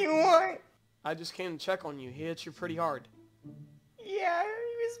 you What good? you want? I just came to check on you. He hit you pretty hard. Yeah,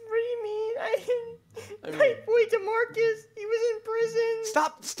 he was pretty mean. I mean- My boy DeMarcus, he was in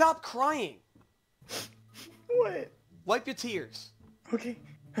prison. Stop crying. What? Wipe your tears. Okay.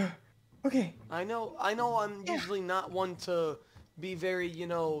 Okay. I know I'm usually not one to be very, you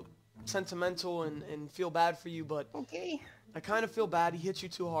know, sentimental and feel bad for you, but Okay. I kind of feel bad. He hit you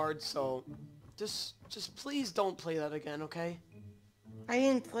too hard, so just please don't play that again, okay? I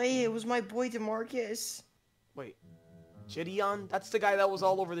didn't play. It was my boy DeMarcus. Wait, Gideon? That's the guy that was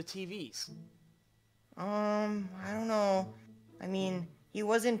all over the TVs. I don't know. I mean, he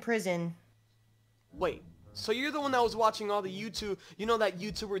was in prison. Wait, so you're the one that was watching all the YouTube, you know that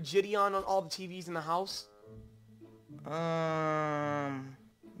YouTuber Gideon on all the TVs in the house?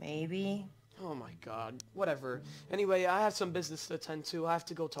 Maybe. Oh my god, whatever. Anyway, I have some business to attend to. I have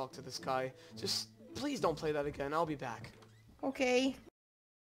to go talk to this guy. Just, please don't play that again. I'll be back. Okay.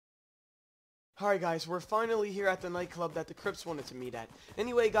 Alright guys, we're finally here at the nightclub that the Crips wanted to meet at.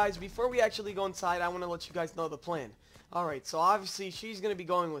 Anyway guys, before we actually go inside, I want to let you guys know the plan. Alright, so obviously she's going to be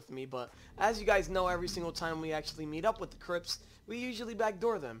going with me, but as you guys know, every single time we actually meet up with the Crips, we usually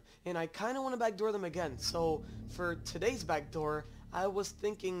backdoor them. And I kind of want to backdoor them again, so for today's backdoor, I was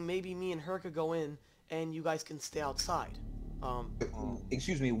thinking maybe me and her could go in, and you guys can stay outside.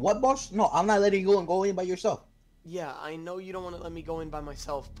 Excuse me, what, boss? No, I'm not letting you go and go in by yourself. Yeah, I know you don't want to let me go in by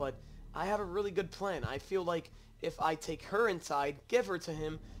myself, but I have a really good plan. I feel like if I take her inside, give her to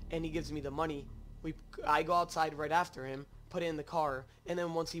him, and he gives me the money, I go outside right after him, put it in the car, and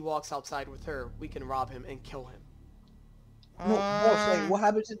then once he walks outside with her, we can rob him and kill him. No, boss, like, what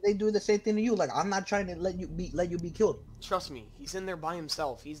happens if they do the same thing to you? Like, I'm not trying to let you be killed. Trust me, he's in there by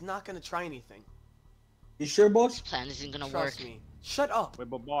himself. He's not gonna try anything. You sure, boss? This plan isn't gonna Trust work. me. Shut up. Wait,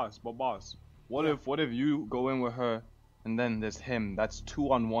 but boss, what if you go in with her, and then there's him? That's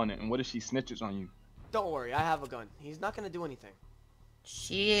 2-on-1, and what if she snitches on you? Don't worry, I have a gun. He's not gonna do anything.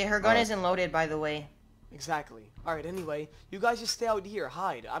 Her gun isn't loaded, by the way. Exactly. Alright, anyway, you guys just stay out here,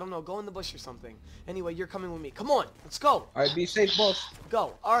 hide. I don't know, go in the bush or something. Anyway, you're coming with me. Come on, let's go. Alright, be safe, boss.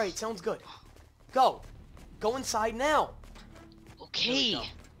 Go. Alright, sounds good. Go. Go inside now. Okay. Go.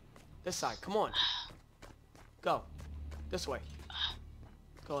 This side, come on. Go. This way.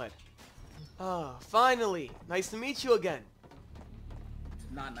 Go ahead. Ah, finally. Nice to meet you again.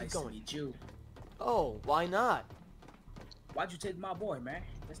 Not nice to meet you. Oh, why not? Why'd you take my boy, man?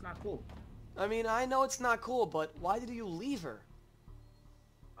 That's not cool. I mean, I know it's not cool, but why did you leave her?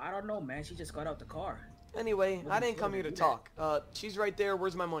 I don't know, man. She just got out the car. Anyway, I didn't come here to talk. She's right there.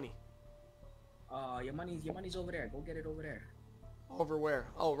 Where's my money? Your money's over there. Go get it over there. Over where?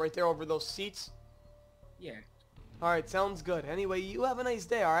 Oh, right there over those seats? Yeah. Alright, sounds good. Anyway, you have a nice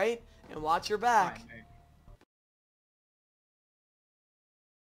day, alright? And watch your back. Fine, man.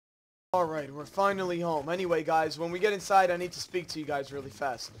 Alright, we're finally home. Anyway, guys, when we get inside, I need to speak to you guys really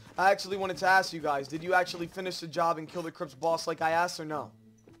fast. I actually wanted to ask you guys, did you actually finish the job and kill the Crips boss like I asked or no?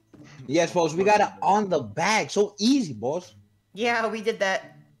 Yes, boss. We got it on the bag. So easy, boss. Yeah, we did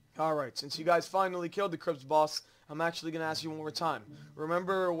that. Alright, since you guys finally killed the Crips boss, I'm actually going to ask you one more time.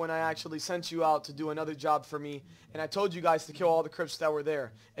 Remember when I actually sent you out to do another job for me, and I told you guys to kill all the Crips that were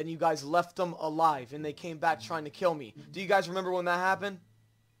there, and you guys left them alive, and they came back trying to kill me. Do you guys remember when that happened?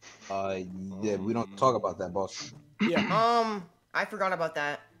 Yeah, we don't talk about that, boss. Yeah. I forgot about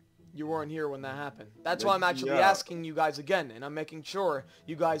that. You weren't here when that happened. That's why I'm actually asking you guys again, and I'm making sure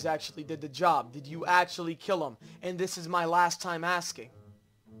you guys actually did the job. Did you actually kill him? And this is my last time asking.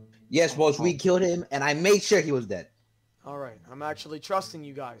 Yes, boss, we killed him, and I made sure he was dead. Alright, I'm actually trusting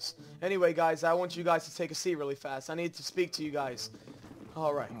you guys. Anyway, guys, I want you guys to take a seat really fast. I need to speak to you guys.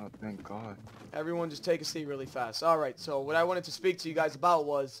 Alright. Oh, thank God. Everyone just take a seat really fast. Alright, so what I wanted to speak to you guys about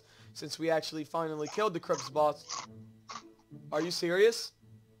was, since we actually finally killed the Crips boss... Are you serious?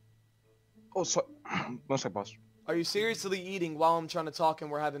 Oh, so... One sec, boss. Are you seriously eating while I'm trying to talk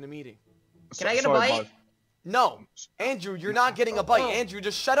and we're having a meeting? Can I get a bite? Boss. No, Andrew, you're not getting a bite. Andrew,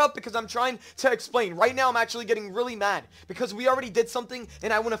 just shut up because I'm trying to explain. Right now, I'm actually getting really mad because we already did something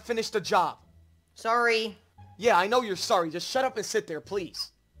and I want to finish the job. Sorry. Yeah, I know you're sorry. Just shut up and sit there,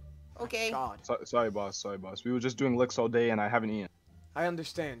 please. Okay. God. Sorry, boss. We were just doing licks all day and I haven't eaten. I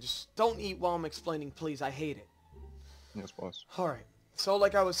understand. Just don't eat while I'm explaining, please. I hate it. Yes, boss. Alright. So,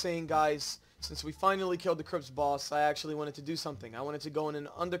 like I was saying, guys, since we finally killed the Crips boss, I actually wanted to do something. I wanted to go on an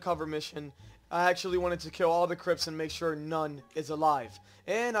undercover mission. I actually wanted to kill all the Crips and make sure none is alive.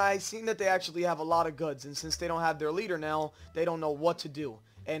 And I seen that they actually have a lot of goods, and since they don't have their leader now, they don't know what to do.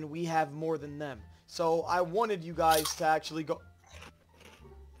 And we have more than them. So I wanted you guys to actually go...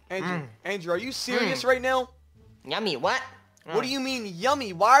 Andrew, are you serious right now? Yummy, what? What do you mean,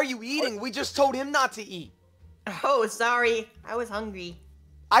 yummy? Why are you eating? We just told him not to eat. Oh, sorry. I was hungry.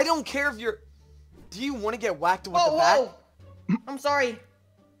 I don't care if you're... Do you want to get whacked with the bat? Whoa! I'm sorry.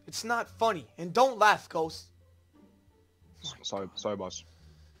 It's not funny. And don't laugh, Ghost. Sorry, boss.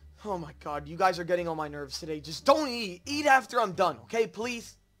 Oh my god, you guys are getting on my nerves today. Just don't eat. Eat after I'm done, okay,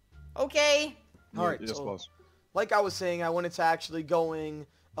 please? Okay. Alright, Yes, so, boss. like I was saying, I wanted to actually going,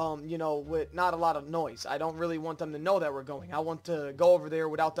 you know, with not a lot of noise. I don't really want them to know that we're going. I want to go over there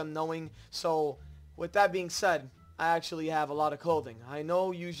without them knowing. So, with that being said, I actually have a lot of clothing. I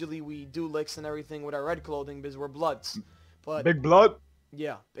know usually we do licks and everything with our red clothing because we're bloods. But, Big blood?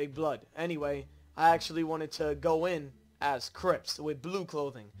 yeah, big blood. Anyway, I actually wanted to go in as Crips with blue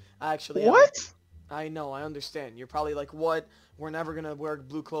clothing. I actually What? I know, I understand. You're probably like, what? We're never gonna wear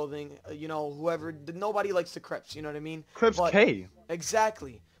blue clothing. You know, nobody likes the Crips, you know what I mean? Crips K.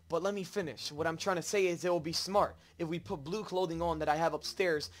 Exactly. But let me finish. What I'm trying to say is it will be smart. If we put blue clothing on that I have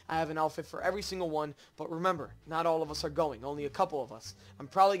upstairs, I have an outfit for every single one. But remember, not all of us are going. Only a couple of us. I'm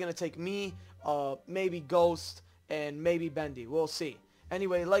probably gonna take me, maybe Ghost, and maybe Bendy. We'll see.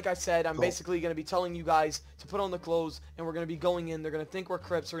 Anyway, like I said, I'm basically going to be telling you guys to put on the clothes, and we're going to be going in. They're going to think we're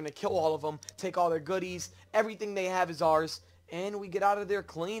Crips. We're going to kill all of them, take all their goodies. Everything they have is ours, and we get out of there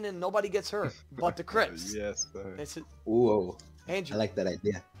clean, and nobody gets hurt. But the Crips. Yes, sir. Whoa. Andrew. I like that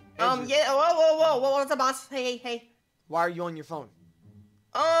idea. Andrew, Yeah, whoa, what's up, boss? Hey. why are you on your phone?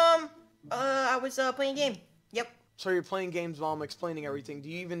 I was, playing a game. Yep. So you're playing games while I'm explaining everything. Do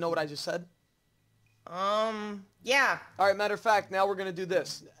you even know what I just said? Yeah. Alright, matter of fact, now we're going to do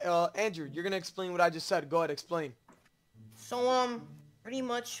this. Andrew, you're going to explain what I just said. Go ahead, explain. So, pretty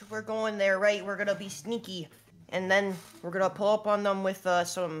much we're going there, right? We're gonna be sneaky, and then we're gonna pull up on them with,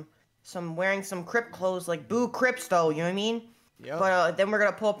 some wearing some Crip clothes, like Boo Crips, though, you know what I mean? Yep. But, then we're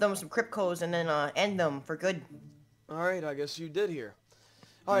gonna pull up them with some Crip clothes and then, end them for good. Alright, I guess you did hear.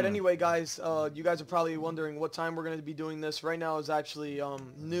 Alright, anyway, guys, you guys are probably wondering what time we're going to be doing this. Right now is actually,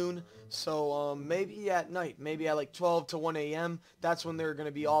 noon, so, maybe at night, maybe at like 12 to 1 a.m., that's when they're going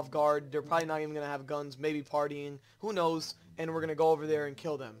to be off guard. They're probably not even going to have guns, maybe partying, who knows, and we're going to go over there and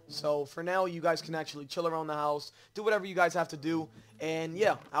kill them. So, for now, you guys can actually chill around the house, do whatever you guys have to do, and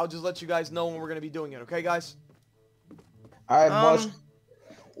yeah, I'll just let you guys know when we're going to be doing it, okay, guys? Alright, boss.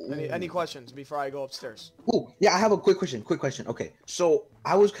 Any questions before I go upstairs? Ooh, yeah, I have a quick question. Okay, so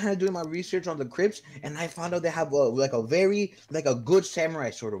I was kind of doing my research on the Crips, and I found out they have a good samurai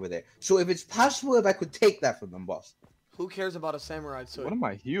sword over there. So if it's possible, if I could take that from them, boss. Who cares about a samurai sword? What am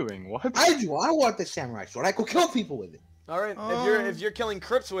I hearing? What? I do. I want the samurai sword. I could kill people with it. All right, if you're killing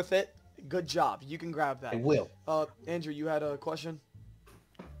Crips with it, good job. You can grab that. I will. Andrew, you had a question?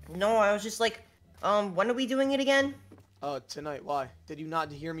 No, I was just like, when are we doing it again? Tonight. Why? Did you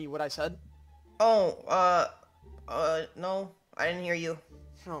not hear me what I said? Oh, no, I didn't hear you.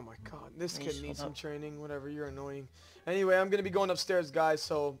 Oh my god, this kid needs some training, whatever, you're annoying. Anyway, I'm gonna be going upstairs, guys,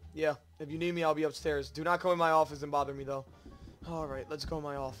 so, yeah, if you need me, I'll be upstairs. Do not come in my office and bother me, though. Alright, let's go in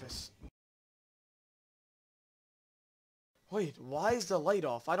my office. Wait, why is the light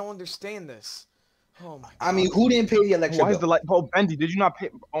off? I don't understand this. Oh my god. I mean, who didn't pay the electric bill? Why is the light? Bro, Bendy, did you not pay?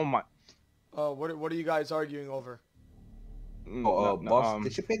 Oh my. What are you guys arguing over? Boss,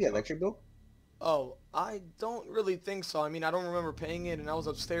 did you pay the electric bill? Oh, I don't really think so. I mean, I don't remember paying it, and I was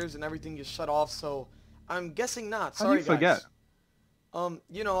upstairs, and everything just shut off, so I'm guessing not. Sorry, How do you forget? Guys.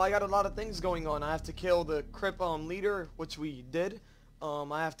 You know, I got a lot of things going on. I have to kill the Crip leader, which we did.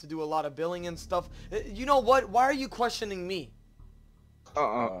 I have to do a lot of billing and stuff. You know what? Why are you questioning me?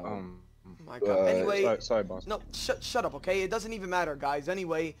 My god. Anyway, sorry, boss. No, shut up, okay? It doesn't even matter, guys.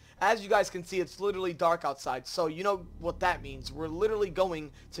 Anyway, as you guys can see, it's literally dark outside, so you know what that means. We're literally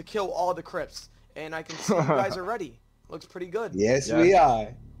going to kill all the Crips, and I can see you guys are ready. Looks pretty good. Yes, we are.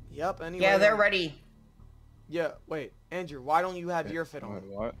 Yep, anyway. Yeah, they're ready. Yeah, wait, Andrew, why don't you have your fit on?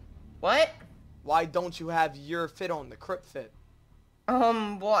 What? What? Why don't you have your fit on, the Crip fit?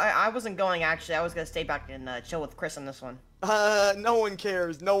 Well, I wasn't going, actually. I was gonna stay back and chill with Chris on this one. No one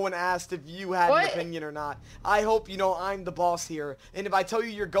cares. No one asked if you had an opinion or not. I hope you know I'm the boss here. And if I tell you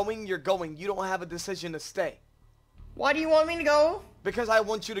you're going, you're going. You don't have a decision to stay. Why do you want me to go? Because I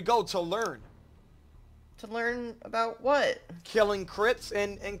want you to go to learn. To learn about what? Killing Crips.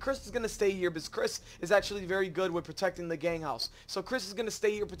 And Chris is going to stay here because Chris is actually very good with protecting the gang house. So Chris is going to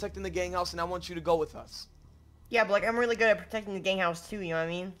stay here protecting the gang house, and I want you to go with us. Yeah, but like, I'm really good at protecting the gang house too, you know what I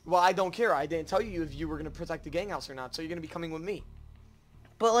mean? Well, I don't care. I didn't tell you if you were going to protect the gang house or not, so you're going to be coming with me.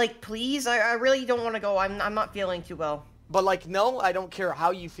 But like, please, I really don't want to go. I'm not feeling too well. But like, no, I don't care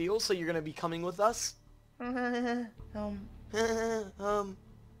how you feel, so you're going to be coming with us? You're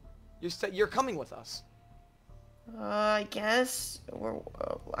coming with us. I guess.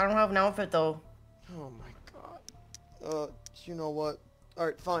 I don't have an outfit though. Oh my god. You know what?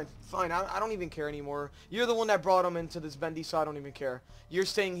 Alright, fine. Fine, I don't even care anymore. You're the one that brought him into this, Bendy, so I don't even care. You're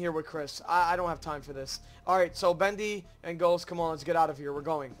staying here with Chris. I don't have time for this. Alright, so Bendy and Ghost, come on, let's get out of here. We're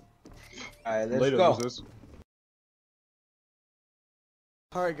going. Alright, let's Later, go. losers.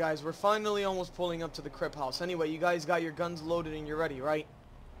 Alright, guys, we're finally almost pulling up to the Crip house. Anyway, you guys got your guns loaded and you're ready, right?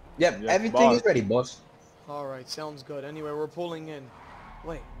 Yep, Yep, everything is boss. ready, boss. Alright, sounds good. Anyway, we're pulling in.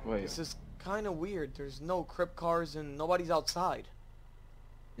 Wait, Wait. this is kind of weird. There's no Crip cars and nobody's outside.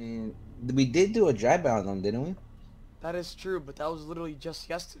 And we did do a drive-by on them, didn't we? That is true, but that was literally just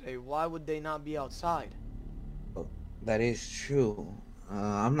yesterday. Why would they not be outside? Oh, that is true.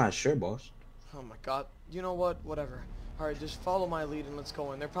 I'm not sure, boss. Oh my god. You know what? Whatever. Alright, just follow my lead and let's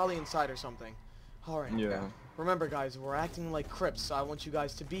go in. They're probably inside or something. Alright. Yeah. Remember, guys, we're acting like Crips, so I want you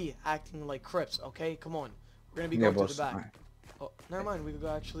guys to be acting like Crips, okay? Come on. We're gonna be Yeah, going through boss. the back. Alright. Oh, never mind. We could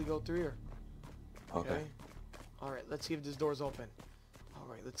actually go through here. Okay. Alright, let's see if this door's open.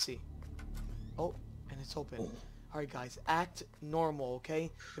 Alright, let's see. Oh, and it's open. Oh. Alright, guys, act normal,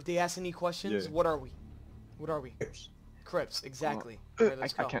 okay? If they ask any questions, Yeah. what are we? What are we? Crips. Crips, exactly. I, Alright,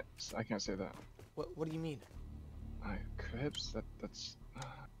 let's go. I can't say that. What do you mean? Alright, Crips. That's.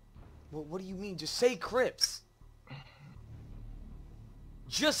 What do you mean? Just say Crips.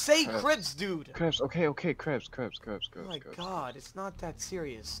 Just say Crips. Crips, dude. Crips. Okay. Crips. Oh my god, it's not that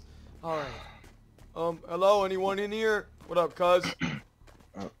serious. Alright. Hello, anyone in here? What up, cuz?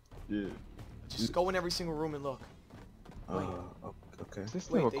 Yeah. Just go in every single room and look. Wait. Okay. Is this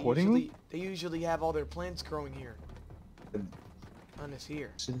thing Wait, recording? they usually have all their plants growing here. None is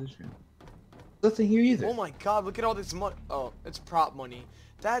here. Nothing here either. Oh my god, look at all this money. Oh, it's prop money.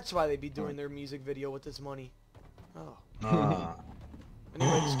 That's why they be doing their music video with this money. Oh.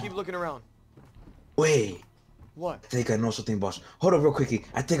 Anyway, just keep looking around. Wait. What? I think I know something, boss. Hold up real quickly.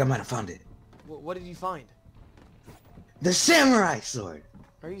 I think I might have found it. What did you find? The samurai sword.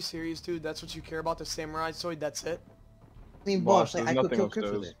 Are you serious, dude? That's what you care about, the samurai sword? That's it? I mean, Boss, boss, there's I could nothing kill Crips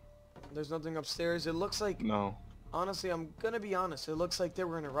with upstairs. it. There's nothing upstairs. It looks like... No. Honestly, I'm gonna be honest. It looks like they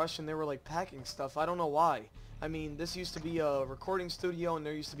were in a rush and they were like packing stuff. I don't know why. I mean, this used to be a recording studio and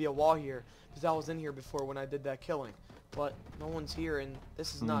there used to be a wall here because I was in here before when I did that killing. But no one's here and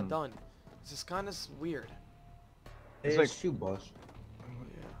this is not done. This is kind of weird. It's It's like- you, boss.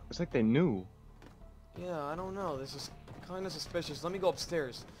 Yeah. It's like they knew. Yeah, I don't know. This is kind of suspicious. Let me go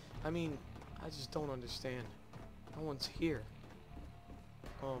upstairs. I mean, I just don't understand. No one's here.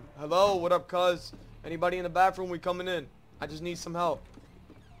 Hello? What up, cuz? Anybody in the bathroom? We coming in. I just need some help.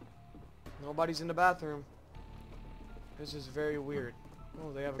 Nobody's in the bathroom. This is very weird.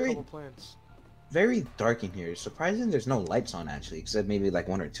 Oh, they have a Very- couple plants. Very dark in here. Surprising there's no lights on, actually, except maybe like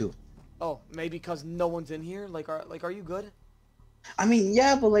one or two. Oh, maybe because no one's in here? Like, are you good? I mean,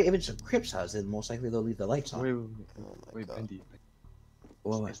 yeah, but like if it's a Crips house, then most likely they'll leave the lights on. Wait, Oh my wait, God. Bendy.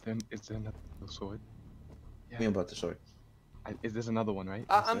 What? Is there another sword? Tell me about the sword. Is this another one, right?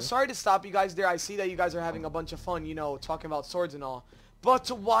 I'm sorry to stop you guys there. I see that you guys are having a bunch of fun, you know, talking about swords and all. But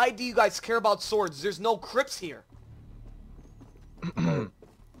why do you guys care about swords? There's no Crips here.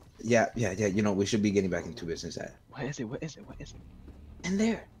 Yeah. You know, we should be getting back into business. What is it? And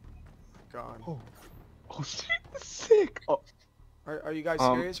there. God. Oh, sick. Oh, Are you guys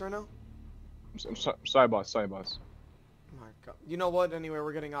serious right now? sorry, boss. Oh my god. You know what? Anyway,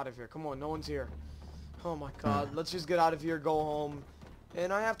 we're getting out of here. Come on, no one's here. Oh my god. Let's just get out of here, go home.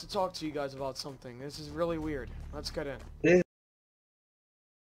 And I have to talk to you guys about something. This is really weird. Let's get in. Yeah.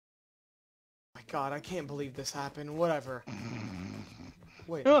 Oh my god, I can't believe this happened. Whatever.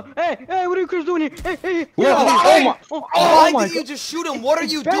 Wait. hey, what are you Chris doing here? Hey. Why did you just shoot him? What are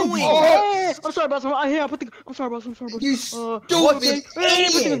you doing? I'm sorry, boss. I'm sorry, boss. You stupid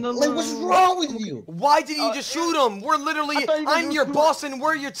idiot! Like, what's wrong with you? Why did you just shoot him? We're literally, I thought you guys I'm were your cool. boss and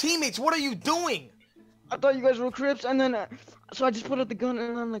we're your teammates. What are you doing? I thought you guys were Crips, and then so I just put out the gun,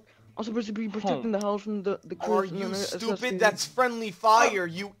 and I'm like, I'm supposed to be protecting the house from the Crips. Are and you then I stupid? assassinated- That's friendly fire,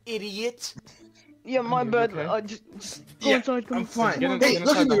 you idiot. Yeah, my bad. okay? Just go inside. Come I'm on. fine. Get in- Hey, get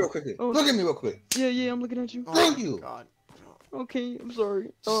look at inside me the- real quickly. Oh. Look at me real quick. Yeah, I'm looking at you. Oh Thank my you. God. Okay, I'm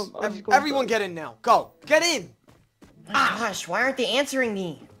sorry. I'll just go Everyone inside. get in now. Go. Get in. Gosh, why aren't they answering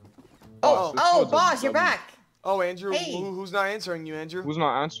me? Oh, Oh, boss, you're back. Oh, Andrew. Hey. Who's not answering you, Andrew? Who's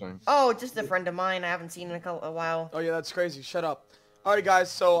not answering? Oh, just a friend of mine I haven't seen in a while. Oh, yeah, that's crazy. Shut up. Alright, guys,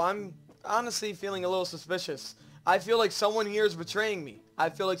 so I'm honestly feeling a little suspicious. I feel like someone here is betraying me. I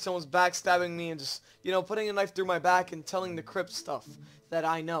feel like someone's backstabbing me and just, you know, putting a knife through my back and telling the Crips stuff that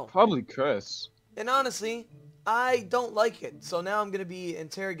I know. Probably Chris. And honestly, I don't like it. So now I'm going to be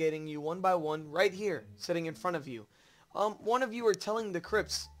interrogating you one by one right here, sitting in front of you. One of you are telling the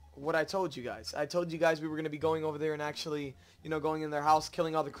Crips what I told you guys. I told you guys we were going to be going over there and actually, going in their house,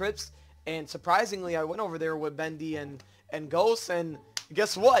 killing all the Crips. And surprisingly, I went over there with Bendy and Ghost, and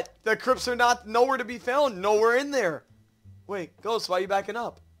guess what? The Crips are nowhere to be found. Nowhere in there. Wait, Ghost, why are you backing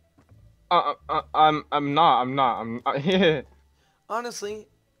up? I'm not. Yeah. Honestly,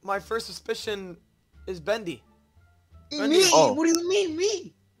 my first suspicion is Bendy. Me? Oh. What do you mean,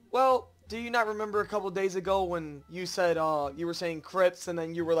 me? Well, do you not remember a couple days ago when you said you were saying Crips and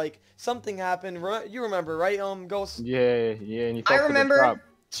then you were like something happened? You remember, right? Ghost. Yeah. And you I fell for the remember. trap.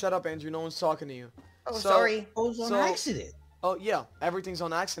 Shut up, Andrew. No one's talking to you. Oh, sorry. It was on accident. Oh yeah, everything's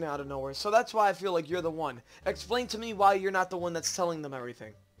on accident out of nowhere. So that's why I feel like you're the one. Explain to me why you're not the one that's telling them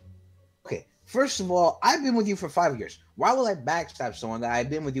everything. Okay, first of all, I've been with you for 5 years. Why will I backstab someone that I've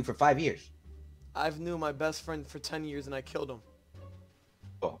been with you for 5 years? I've knew my best friend for 10 years and I killed him.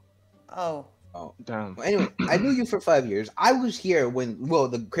 Oh. Oh, Damn. well, anyway, I knew you for 5 years. I was here when,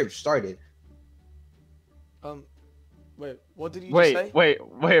 the CRIPS started. Wait, what did you just say?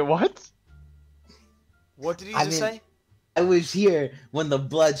 Wait, what? What did you just say? I was here when the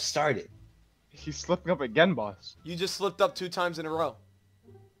blood started. He's slipping up again, boss. You just slipped up 2 times in a row.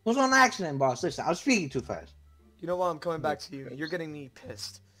 It was on accident, boss. Listen, I was speaking too fast. You know what? I'm coming back to you. You're getting me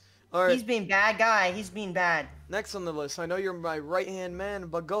pissed. All right. He's being bad guy. He's being bad. Next on the list, I know you're my right-hand man,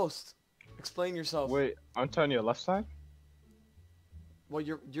 but Ghost, explain yourself. Wait, I'm turning your left side? Well,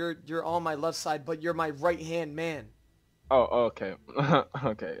 you're on my left side, but you're my right-hand man. Oh, okay.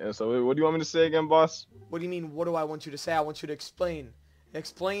 Okay, so what do you want me to say again, boss? What do you mean, what do I want you to say? I want you to explain.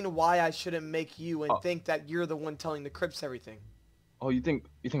 Explain why I shouldn't make you and think that you're the one telling the Crips everything. Oh, you think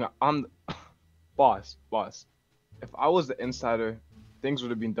I'm boss. If I was the insider, things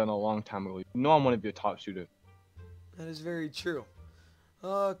would have been done a long time ago. You know I'm one of your top shooters. That is very true.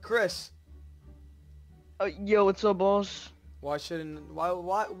 Chris. Yo, what's up, boss?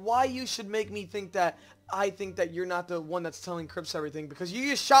 Why you should make me think that I think that you're not the one that's telling Crips everything? Because you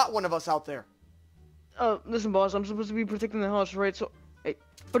just shot one of us out there. Listen, boss, I'm supposed to be protecting the house, right? So, hey,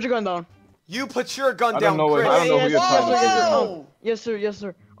 put your gun down. You put your gun I down, don't know Chris. I don't know who you're talking to. Yes,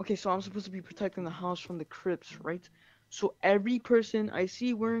 sir. Okay, so I'm supposed to be protecting the house from the Crips, right? So every person I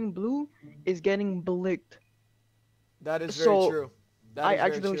see wearing blue is getting blicked. That is very true. I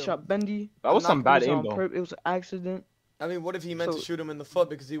accidentally shot Bendy. That was some bad aim, though. It was an accident. I mean, what if he meant to shoot him in the foot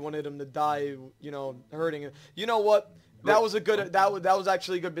because he wanted him to die, hurting him? You know what? That was that was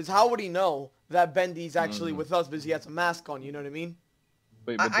actually good, because how would he know that Bendy's actually with us because he has a mask on, you know what I mean?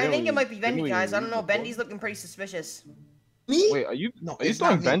 Wait, I think it might be Bendy, guys. I don't know. Bendy's looking pretty suspicious. Me? Wait, are you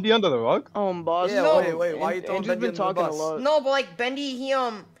throwing Bendy under the rug? Boss. Yeah, no. wait, why are you throwing Bendy under the bus? A lot. No, but like Bendy,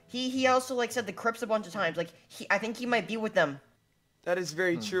 he also like said the Crips a bunch of times. Like I think he might be with them. That is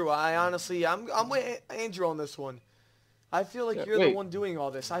very true. I honestly, I'm with Andrew on this one. I feel like you're the one doing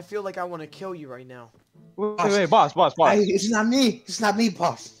all this. I feel like I want to kill you right now. Wait, boss. It's not me. It's not me,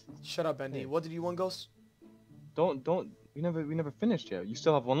 boss. Shut up, Bendy. What did you want, Ghost? Don't. We never finished yet. You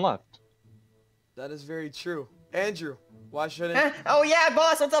still have one left. That is very true. Andrew, why shouldn't? Oh yeah,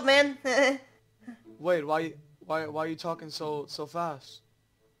 boss. What's up, man? Wait, why are you talking so fast?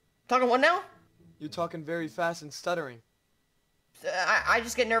 Talking what now? You're talking very fast and stuttering. I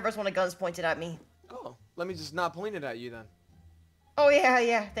just get nervous when a gun's pointed at me. Oh, let me just not point it at you then. Oh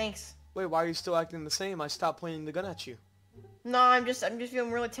yeah, thanks. Wait, why are you still acting the same? I stopped pointing the gun at you. No, I'm just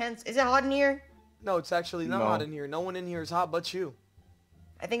feeling really tense. Is it hot in here? No, it's actually not hot in here. No one in here is hot but you.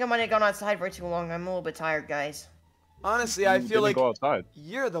 I think I might have gone outside for too long. I'm a little bit tired, guys. Honestly, I feel like go outside.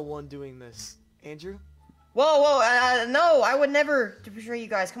 You're the one doing this, Andrew. Whoa, no, I would never betray you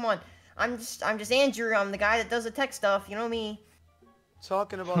guys. Come on, I'm just Andrew. I'm the guy that does the tech stuff. You know me.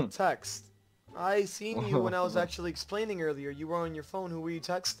 Talking about text, I seen you when I was actually explaining earlier. You were on your phone. Who were you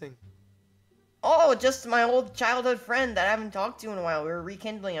texting? Oh, just my old childhood friend that I haven't talked to in a while. We were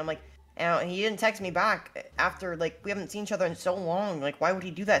rekindling. I'm like, and he didn't text me back after, like, we haven't seen each other in so long. Like, why would he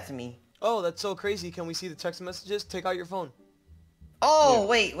do that to me? Oh, that's so crazy. Can we see the text messages? Take out your phone. Oh,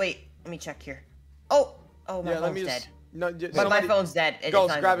 wait. Let me check here. Oh, my phone's dead. No, but my phone's dead.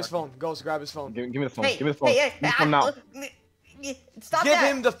 Ghost, grab his phone. Ghost, grab his phone. Give me the phone. Hey, give me the phone. Hey, give me the phone now. Stop Give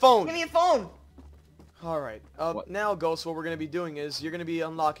that. him the phone. Give me a phone. All right. Now, Ghost, what we're going to be doing is you're going to be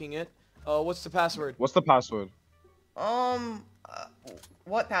unlocking it. What's the password? What's the password?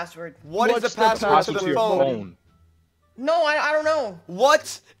 What password? What is the password to the phone? No, I don't know.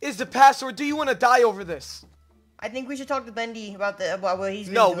 What is the password? Do you want to die over this? I think we should talk to Bendy about what he's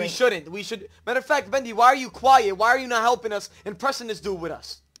been doing. No, we shouldn't. We should. Matter of fact, Bendy, why are you quiet? Why are you not helping us and pressing this dude with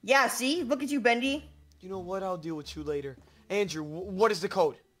us? Yeah, see? Look at you, Bendy. You know what? I'll deal with you later. Andrew, what is the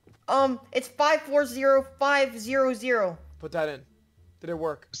code? It's 540500. Put that in. Did it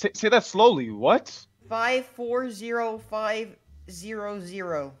work? Say that slowly. What?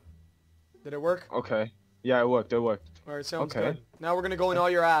 540500. Did it work? Okay. Yeah, it worked. It worked. All right, sounds Okay. good. Now we're gonna go in all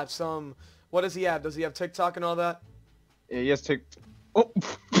your apps. What does he have? Does he have TikTok and all that? Yeah, yes, Oh.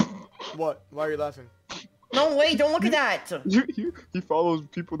 What? Why are you laughing? No, wait, don't look at that. He follows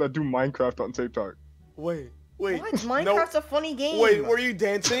people that do Minecraft on TikTok. Wait. What? Minecraft's a funny game. Wait, were you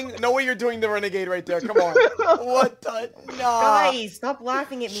dancing? No way, you're doing the renegade right there. Come on. What the? Nah. Guys, stop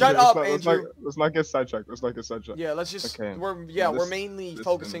laughing at me. Shut up, Andrew. Let's not get sidetracked. Yeah, let's just. Okay. We're mainly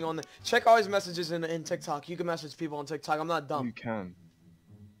focusing on the. Check all his messages in TikTok. You can message people on TikTok. I'm not dumb. You can.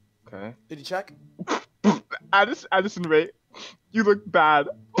 Okay. Did you check? Addison Ray, you look bad.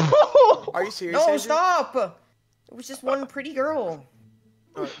 Are you serious? No, Andrew? stop. It was just one pretty girl.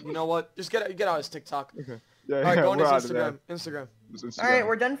 All right, you know what? Just get out his TikTok. Okay. Yeah, all right, go on his we're out of there. Instagram. All right,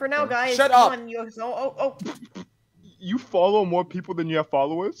 we're done for now, guys. Shut Come up. on, oh. You follow more people than you have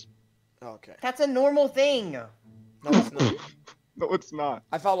followers? Okay. That's a normal thing. No, it's not. No, it's not.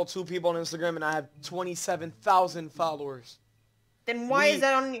 I follow 2 people on Instagram and I have 27,000 followers. Then why is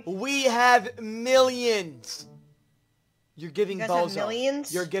that on? We have millions. You're giving You guys have bozo.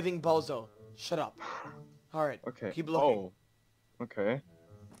 millions? You're giving bozo. Shut up. All right. Okay. Keep looking. Oh. Okay.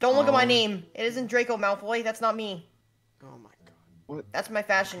 Don't look at my name. It isn't Draco Malfoy. That's not me. Oh my god. What? That's my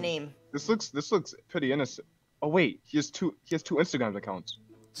fashion name. This looks pretty innocent. Oh wait, he has two Instagram accounts.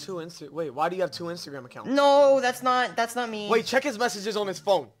 Wait, why do you have 2 Instagram accounts? No, that's not me. Wait, check his messages on his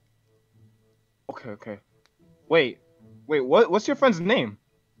phone. Okay. Wait, what's your friend's name?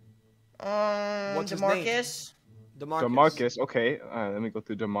 What's his name? DeMarcus. DeMarcus. Okay. Let me go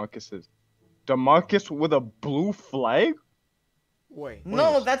through DeMarcus's. DeMarcus with a blue flag? Wait.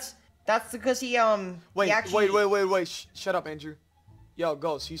 No, that's because he Wait, he actually... wait. Shut up, Andrew. Yo,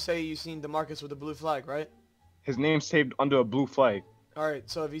 Ghost, you say you seen DeMarcus with a blue flag, right? His name's saved under a blue flag. Alright,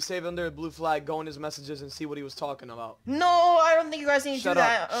 so if he saved under a blue flag, go in his messages and see what he was talking about. No, I don't think you guys need to do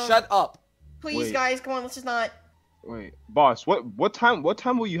that. Shut up. Please, Wait. guys, come on, let's just not. Wait, boss, what time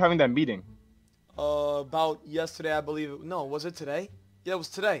were you having that meeting? About yesterday, I believe. No, was it today? Yeah, it was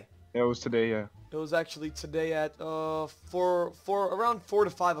today. Yeah, it was today, yeah. It was actually today at around 4 to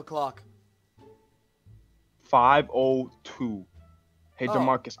 5 o'clock. 5:02. Hey, Oh.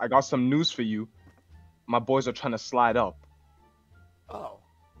 DeMarcus, I got some news for you. My boys are trying to slide up. Oh.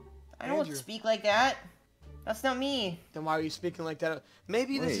 I don't Andrew. speak like that. That's not me. Then why are you speaking like that?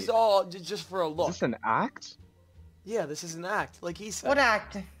 Maybe this Wait. is all just for a look. Is this an act? Yeah, this is an act, like he said. What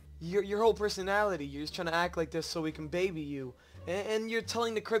act? Your whole personality. You're just trying to act like this so we can baby you, and you're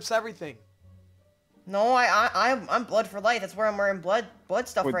telling the Crips everything. No, I'm blood for life. That's where I'm wearing blood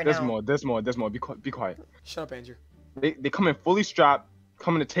stuff Wait, right there's now. more. There's more. Be quiet. Shut up, Andrew. They come in fully strapped,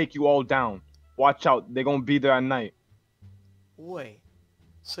 coming to take you all down. Watch out, they're gonna be there at night. Wait.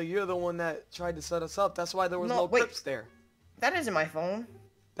 So you're the one that tried to set us up. That's why there was no wait. Crips there. That isn't my phone.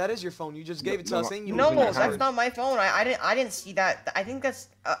 That is your phone. You just gave it to us and you No, in your that's hand. not my phone. I didn't see that. I think that's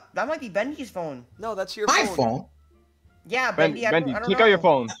that might be Bendy's phone. No, that's your My phone. phone? Yeah, Bendy, Bendy. I don't take know. out your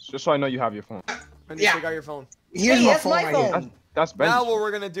phone, just so I know you have your phone. Bendy, Yeah. take out your phone. Here's Hey, my that's phone my right phone. here. That's Bendy. Now what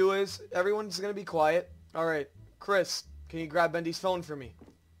we're gonna do is everyone's gonna be quiet. All right, Chris, can you grab Bendy's phone for me?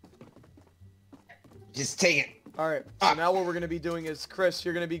 Just take it. All right. So now what we're gonna be doing is, Chris,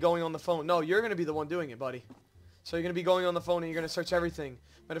 you're gonna be going on the phone. No, you're gonna be the one doing it, buddy. So you're gonna be going on the phone and you're gonna search everything.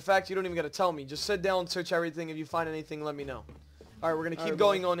 Matter of fact, you don't even gotta tell me. Just sit down, search everything. If you find anything, let me know. All right, we're gonna keep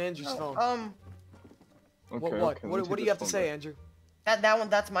going on Andrew's phone. Okay, What? okay, let me What take do you this have to phone say, back. Andrew? That one.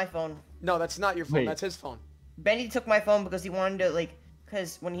 That's my phone. No, that's not your phone. Wait. That's his phone. Bendy took my phone because he wanted to like,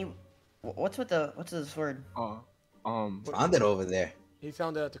 cause when he, what's this word? Found it over there. He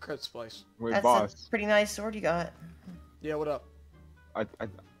found it at the Crips place. Wait, That's boss. a pretty nice sword you got. Yeah, what up?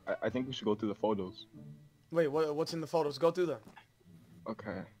 I think we should go through the photos. Wait, what's in the photos? Go through them.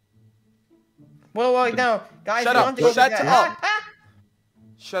 Okay. Whoa, no, guys. Shut we up. don't have to go Shut through that. up.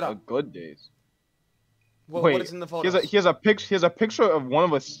 Shut The up. good days. What Wait, is in the photos? here's a picture of one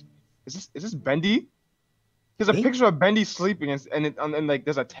of us. Is this Bendy? Here's a Me? picture of Bendy sleeping and like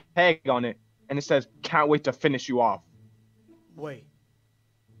there's a tag on it and it says "Can't wait to finish you off." Wait.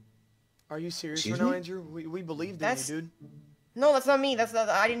 Are you serious Excuse right now, me? Andrew? We believed in That's- you, dude. No, that's not me. That's not.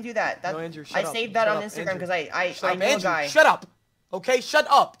 I didn't do that. No, Andrew, shut I up. saved that Shut on up, Instagram Andrew. because I Shut up, know a Andrew. guy. Shut up. Okay, shut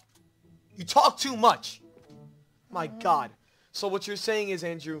up. You talk too much. My God. So what you're saying is,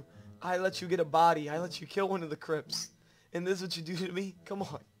 Andrew, I let you get a body. I let you kill one of the Crips. And this is what you do to me? Come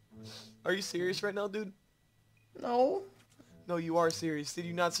on. Are you serious right now, dude? No. No, you are serious. Did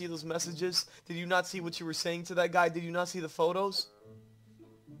you not see those messages? Did you not see what you were saying to that guy? Did you not see the photos?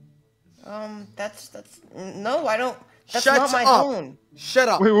 That's no. I don't. That's Shut not my up. phone. Shut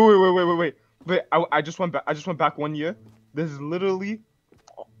up. Wait. I just went back. I just went back 1 year. There's literally.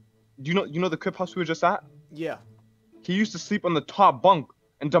 You know the crib house we were just at? Yeah. He used to sleep on the top bunk,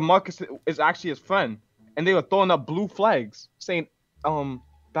 and Demarcus is actually his friend. And they were throwing up blue flags, saying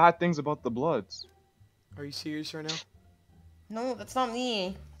bad things about the Bloods. Are you serious right now? No, that's not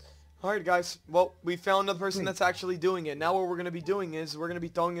me. Alright guys, well, we found the person that's actually doing it. Now what we're going to be doing is we're going to be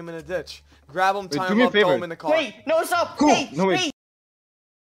throwing him in a ditch. Grab him, tie do him me a up, throw favor. him in the car. Wait, no, stop. Cool. Hey, No, wait. wait.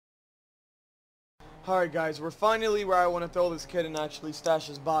 Alright guys, we're finally where I want to throw this kid and actually stash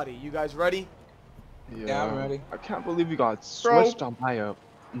his body. You guys ready? Yeah, I'm ready. I can't believe you got switched on by a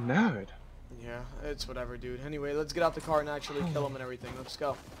nerd. Yeah, it's whatever, dude. Anyway, let's get out the car and actually kill him and everything. Let's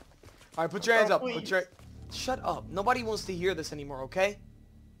go. Alright, put your hands up. Put your... Shut up. Nobody wants to hear this anymore, okay?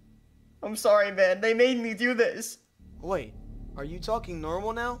 I'm sorry, man. They made me do this. Wait, are you talking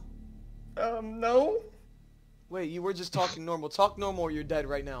normal now? No. Wait, you were just talking normal. Talk normal or you're dead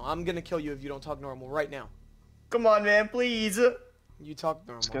right now. I'm gonna kill you if you don't talk normal right now. Come on, man, please. You talk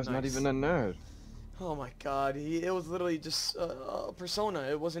normal. This guy's not Nice. even a nerd. Oh my god, it was literally just a persona.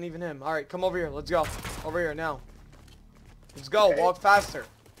 It wasn't even him. Alright, come over here. Let's go. Over here now. Let's go. Okay. Walk faster.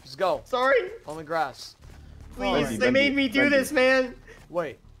 Let's go. Sorry. On the grass. Please, Bendy, they made me do Bendy. this, man.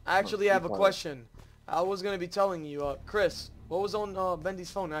 Wait, I actually have a quiet. question. I was gonna be telling you, Chris, what was on Bendy's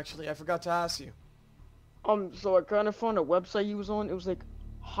phone actually? I forgot to ask you. So I kind of found a website he was on. It was like,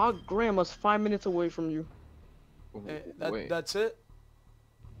 hot grandma's 5 minutes away from you. Wait. That's it?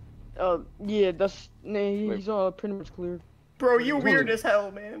 Yeah, he's pretty much clear. Bro, you weird as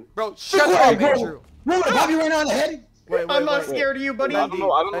hell, man. Bro, shut up, bro. Andrew. You want to pop you right now in the head? Wait, I'm not wait. scared of you, buddy. I don't know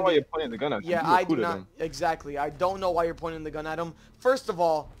why Bendy. you're pointing the gun at him. Yeah, You I do recruited not. him. Exactly. I don't know why you're pointing the gun at him. First of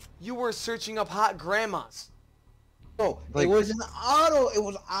all, you were searching up hot grandmas. Bro, Like- it was an auto. It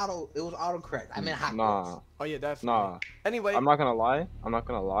was auto correct. I mean, hot. Nah, Oh yeah, definitely. nah. Anyway, I'm not gonna lie.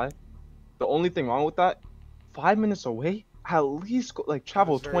 The only thing wrong with that, 5 minutes away, at least go,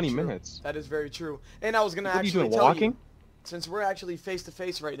 travel That is very 20 true. minutes. That is very true. And I was gonna What are you actually doing, tell walking? you, since we're actually face to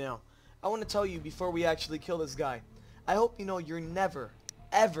face right now, I want to tell you before we actually kill this guy. I hope you know you're never,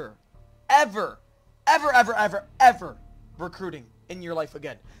 ever, ever, ever, ever, ever, ever recruiting in your life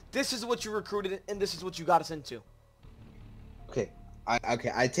again. This is what you recruited, and this is what you got us into. Okay,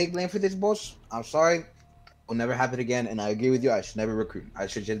 I take blame for this, boss. I'm sorry. Will never happen again, and I agree with you. I should never recruit. I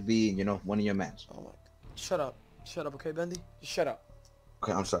should just be, one of your mans. Oh my! Shut up, okay, Bendy? Just shut up.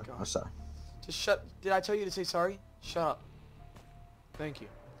 Okay, I'm sorry. God. I'm sorry. Just shut. Did I tell you to say sorry? Shut up. Thank you.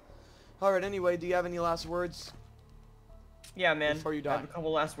 All right. Anyway, do you have any last words? Yeah, man. Before you I die. have a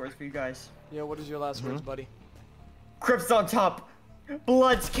couple last words for you guys. Yeah. What is your last words, buddy? Crips on top.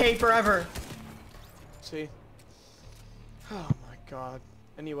 Bloods K forever. See? Oh my god.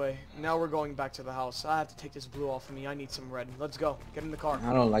 Anyway, now we're going back to the house. I have to take this blue off of me. I need some red. Let's go. Get in the car.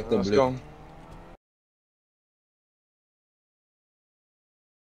 I don't like the Let's blue. go.